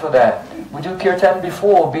reason for that. We do kirtan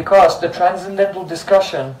before because the transcendental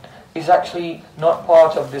discussion is actually not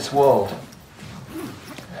part of this world.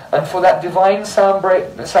 And for that divine sound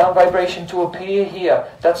vibration to appear here,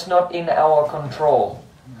 that's not in our control.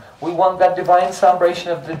 We want that divine sound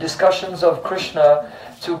vibration of the discussions of Krishna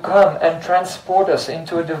to come and transport us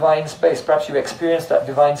into a divine space. Perhaps you experienced that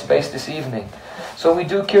divine space this evening. So we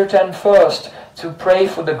do kirtan first to pray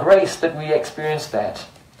for the grace that we experience that.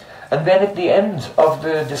 And then at the end of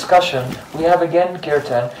the discussion, we have again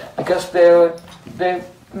kirtan, because there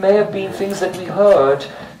may have been things that we heard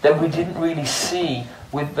that we didn't really see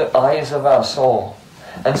with the eyes of our soul.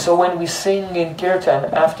 And so when we sing in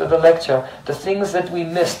kirtan after the lecture, the things that we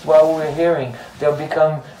missed while we were hearing, they'll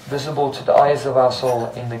become visible to the eyes of our soul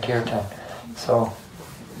in the kirtan. So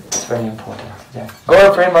it's very important. Yeah.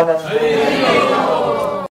 Gaur Premanand.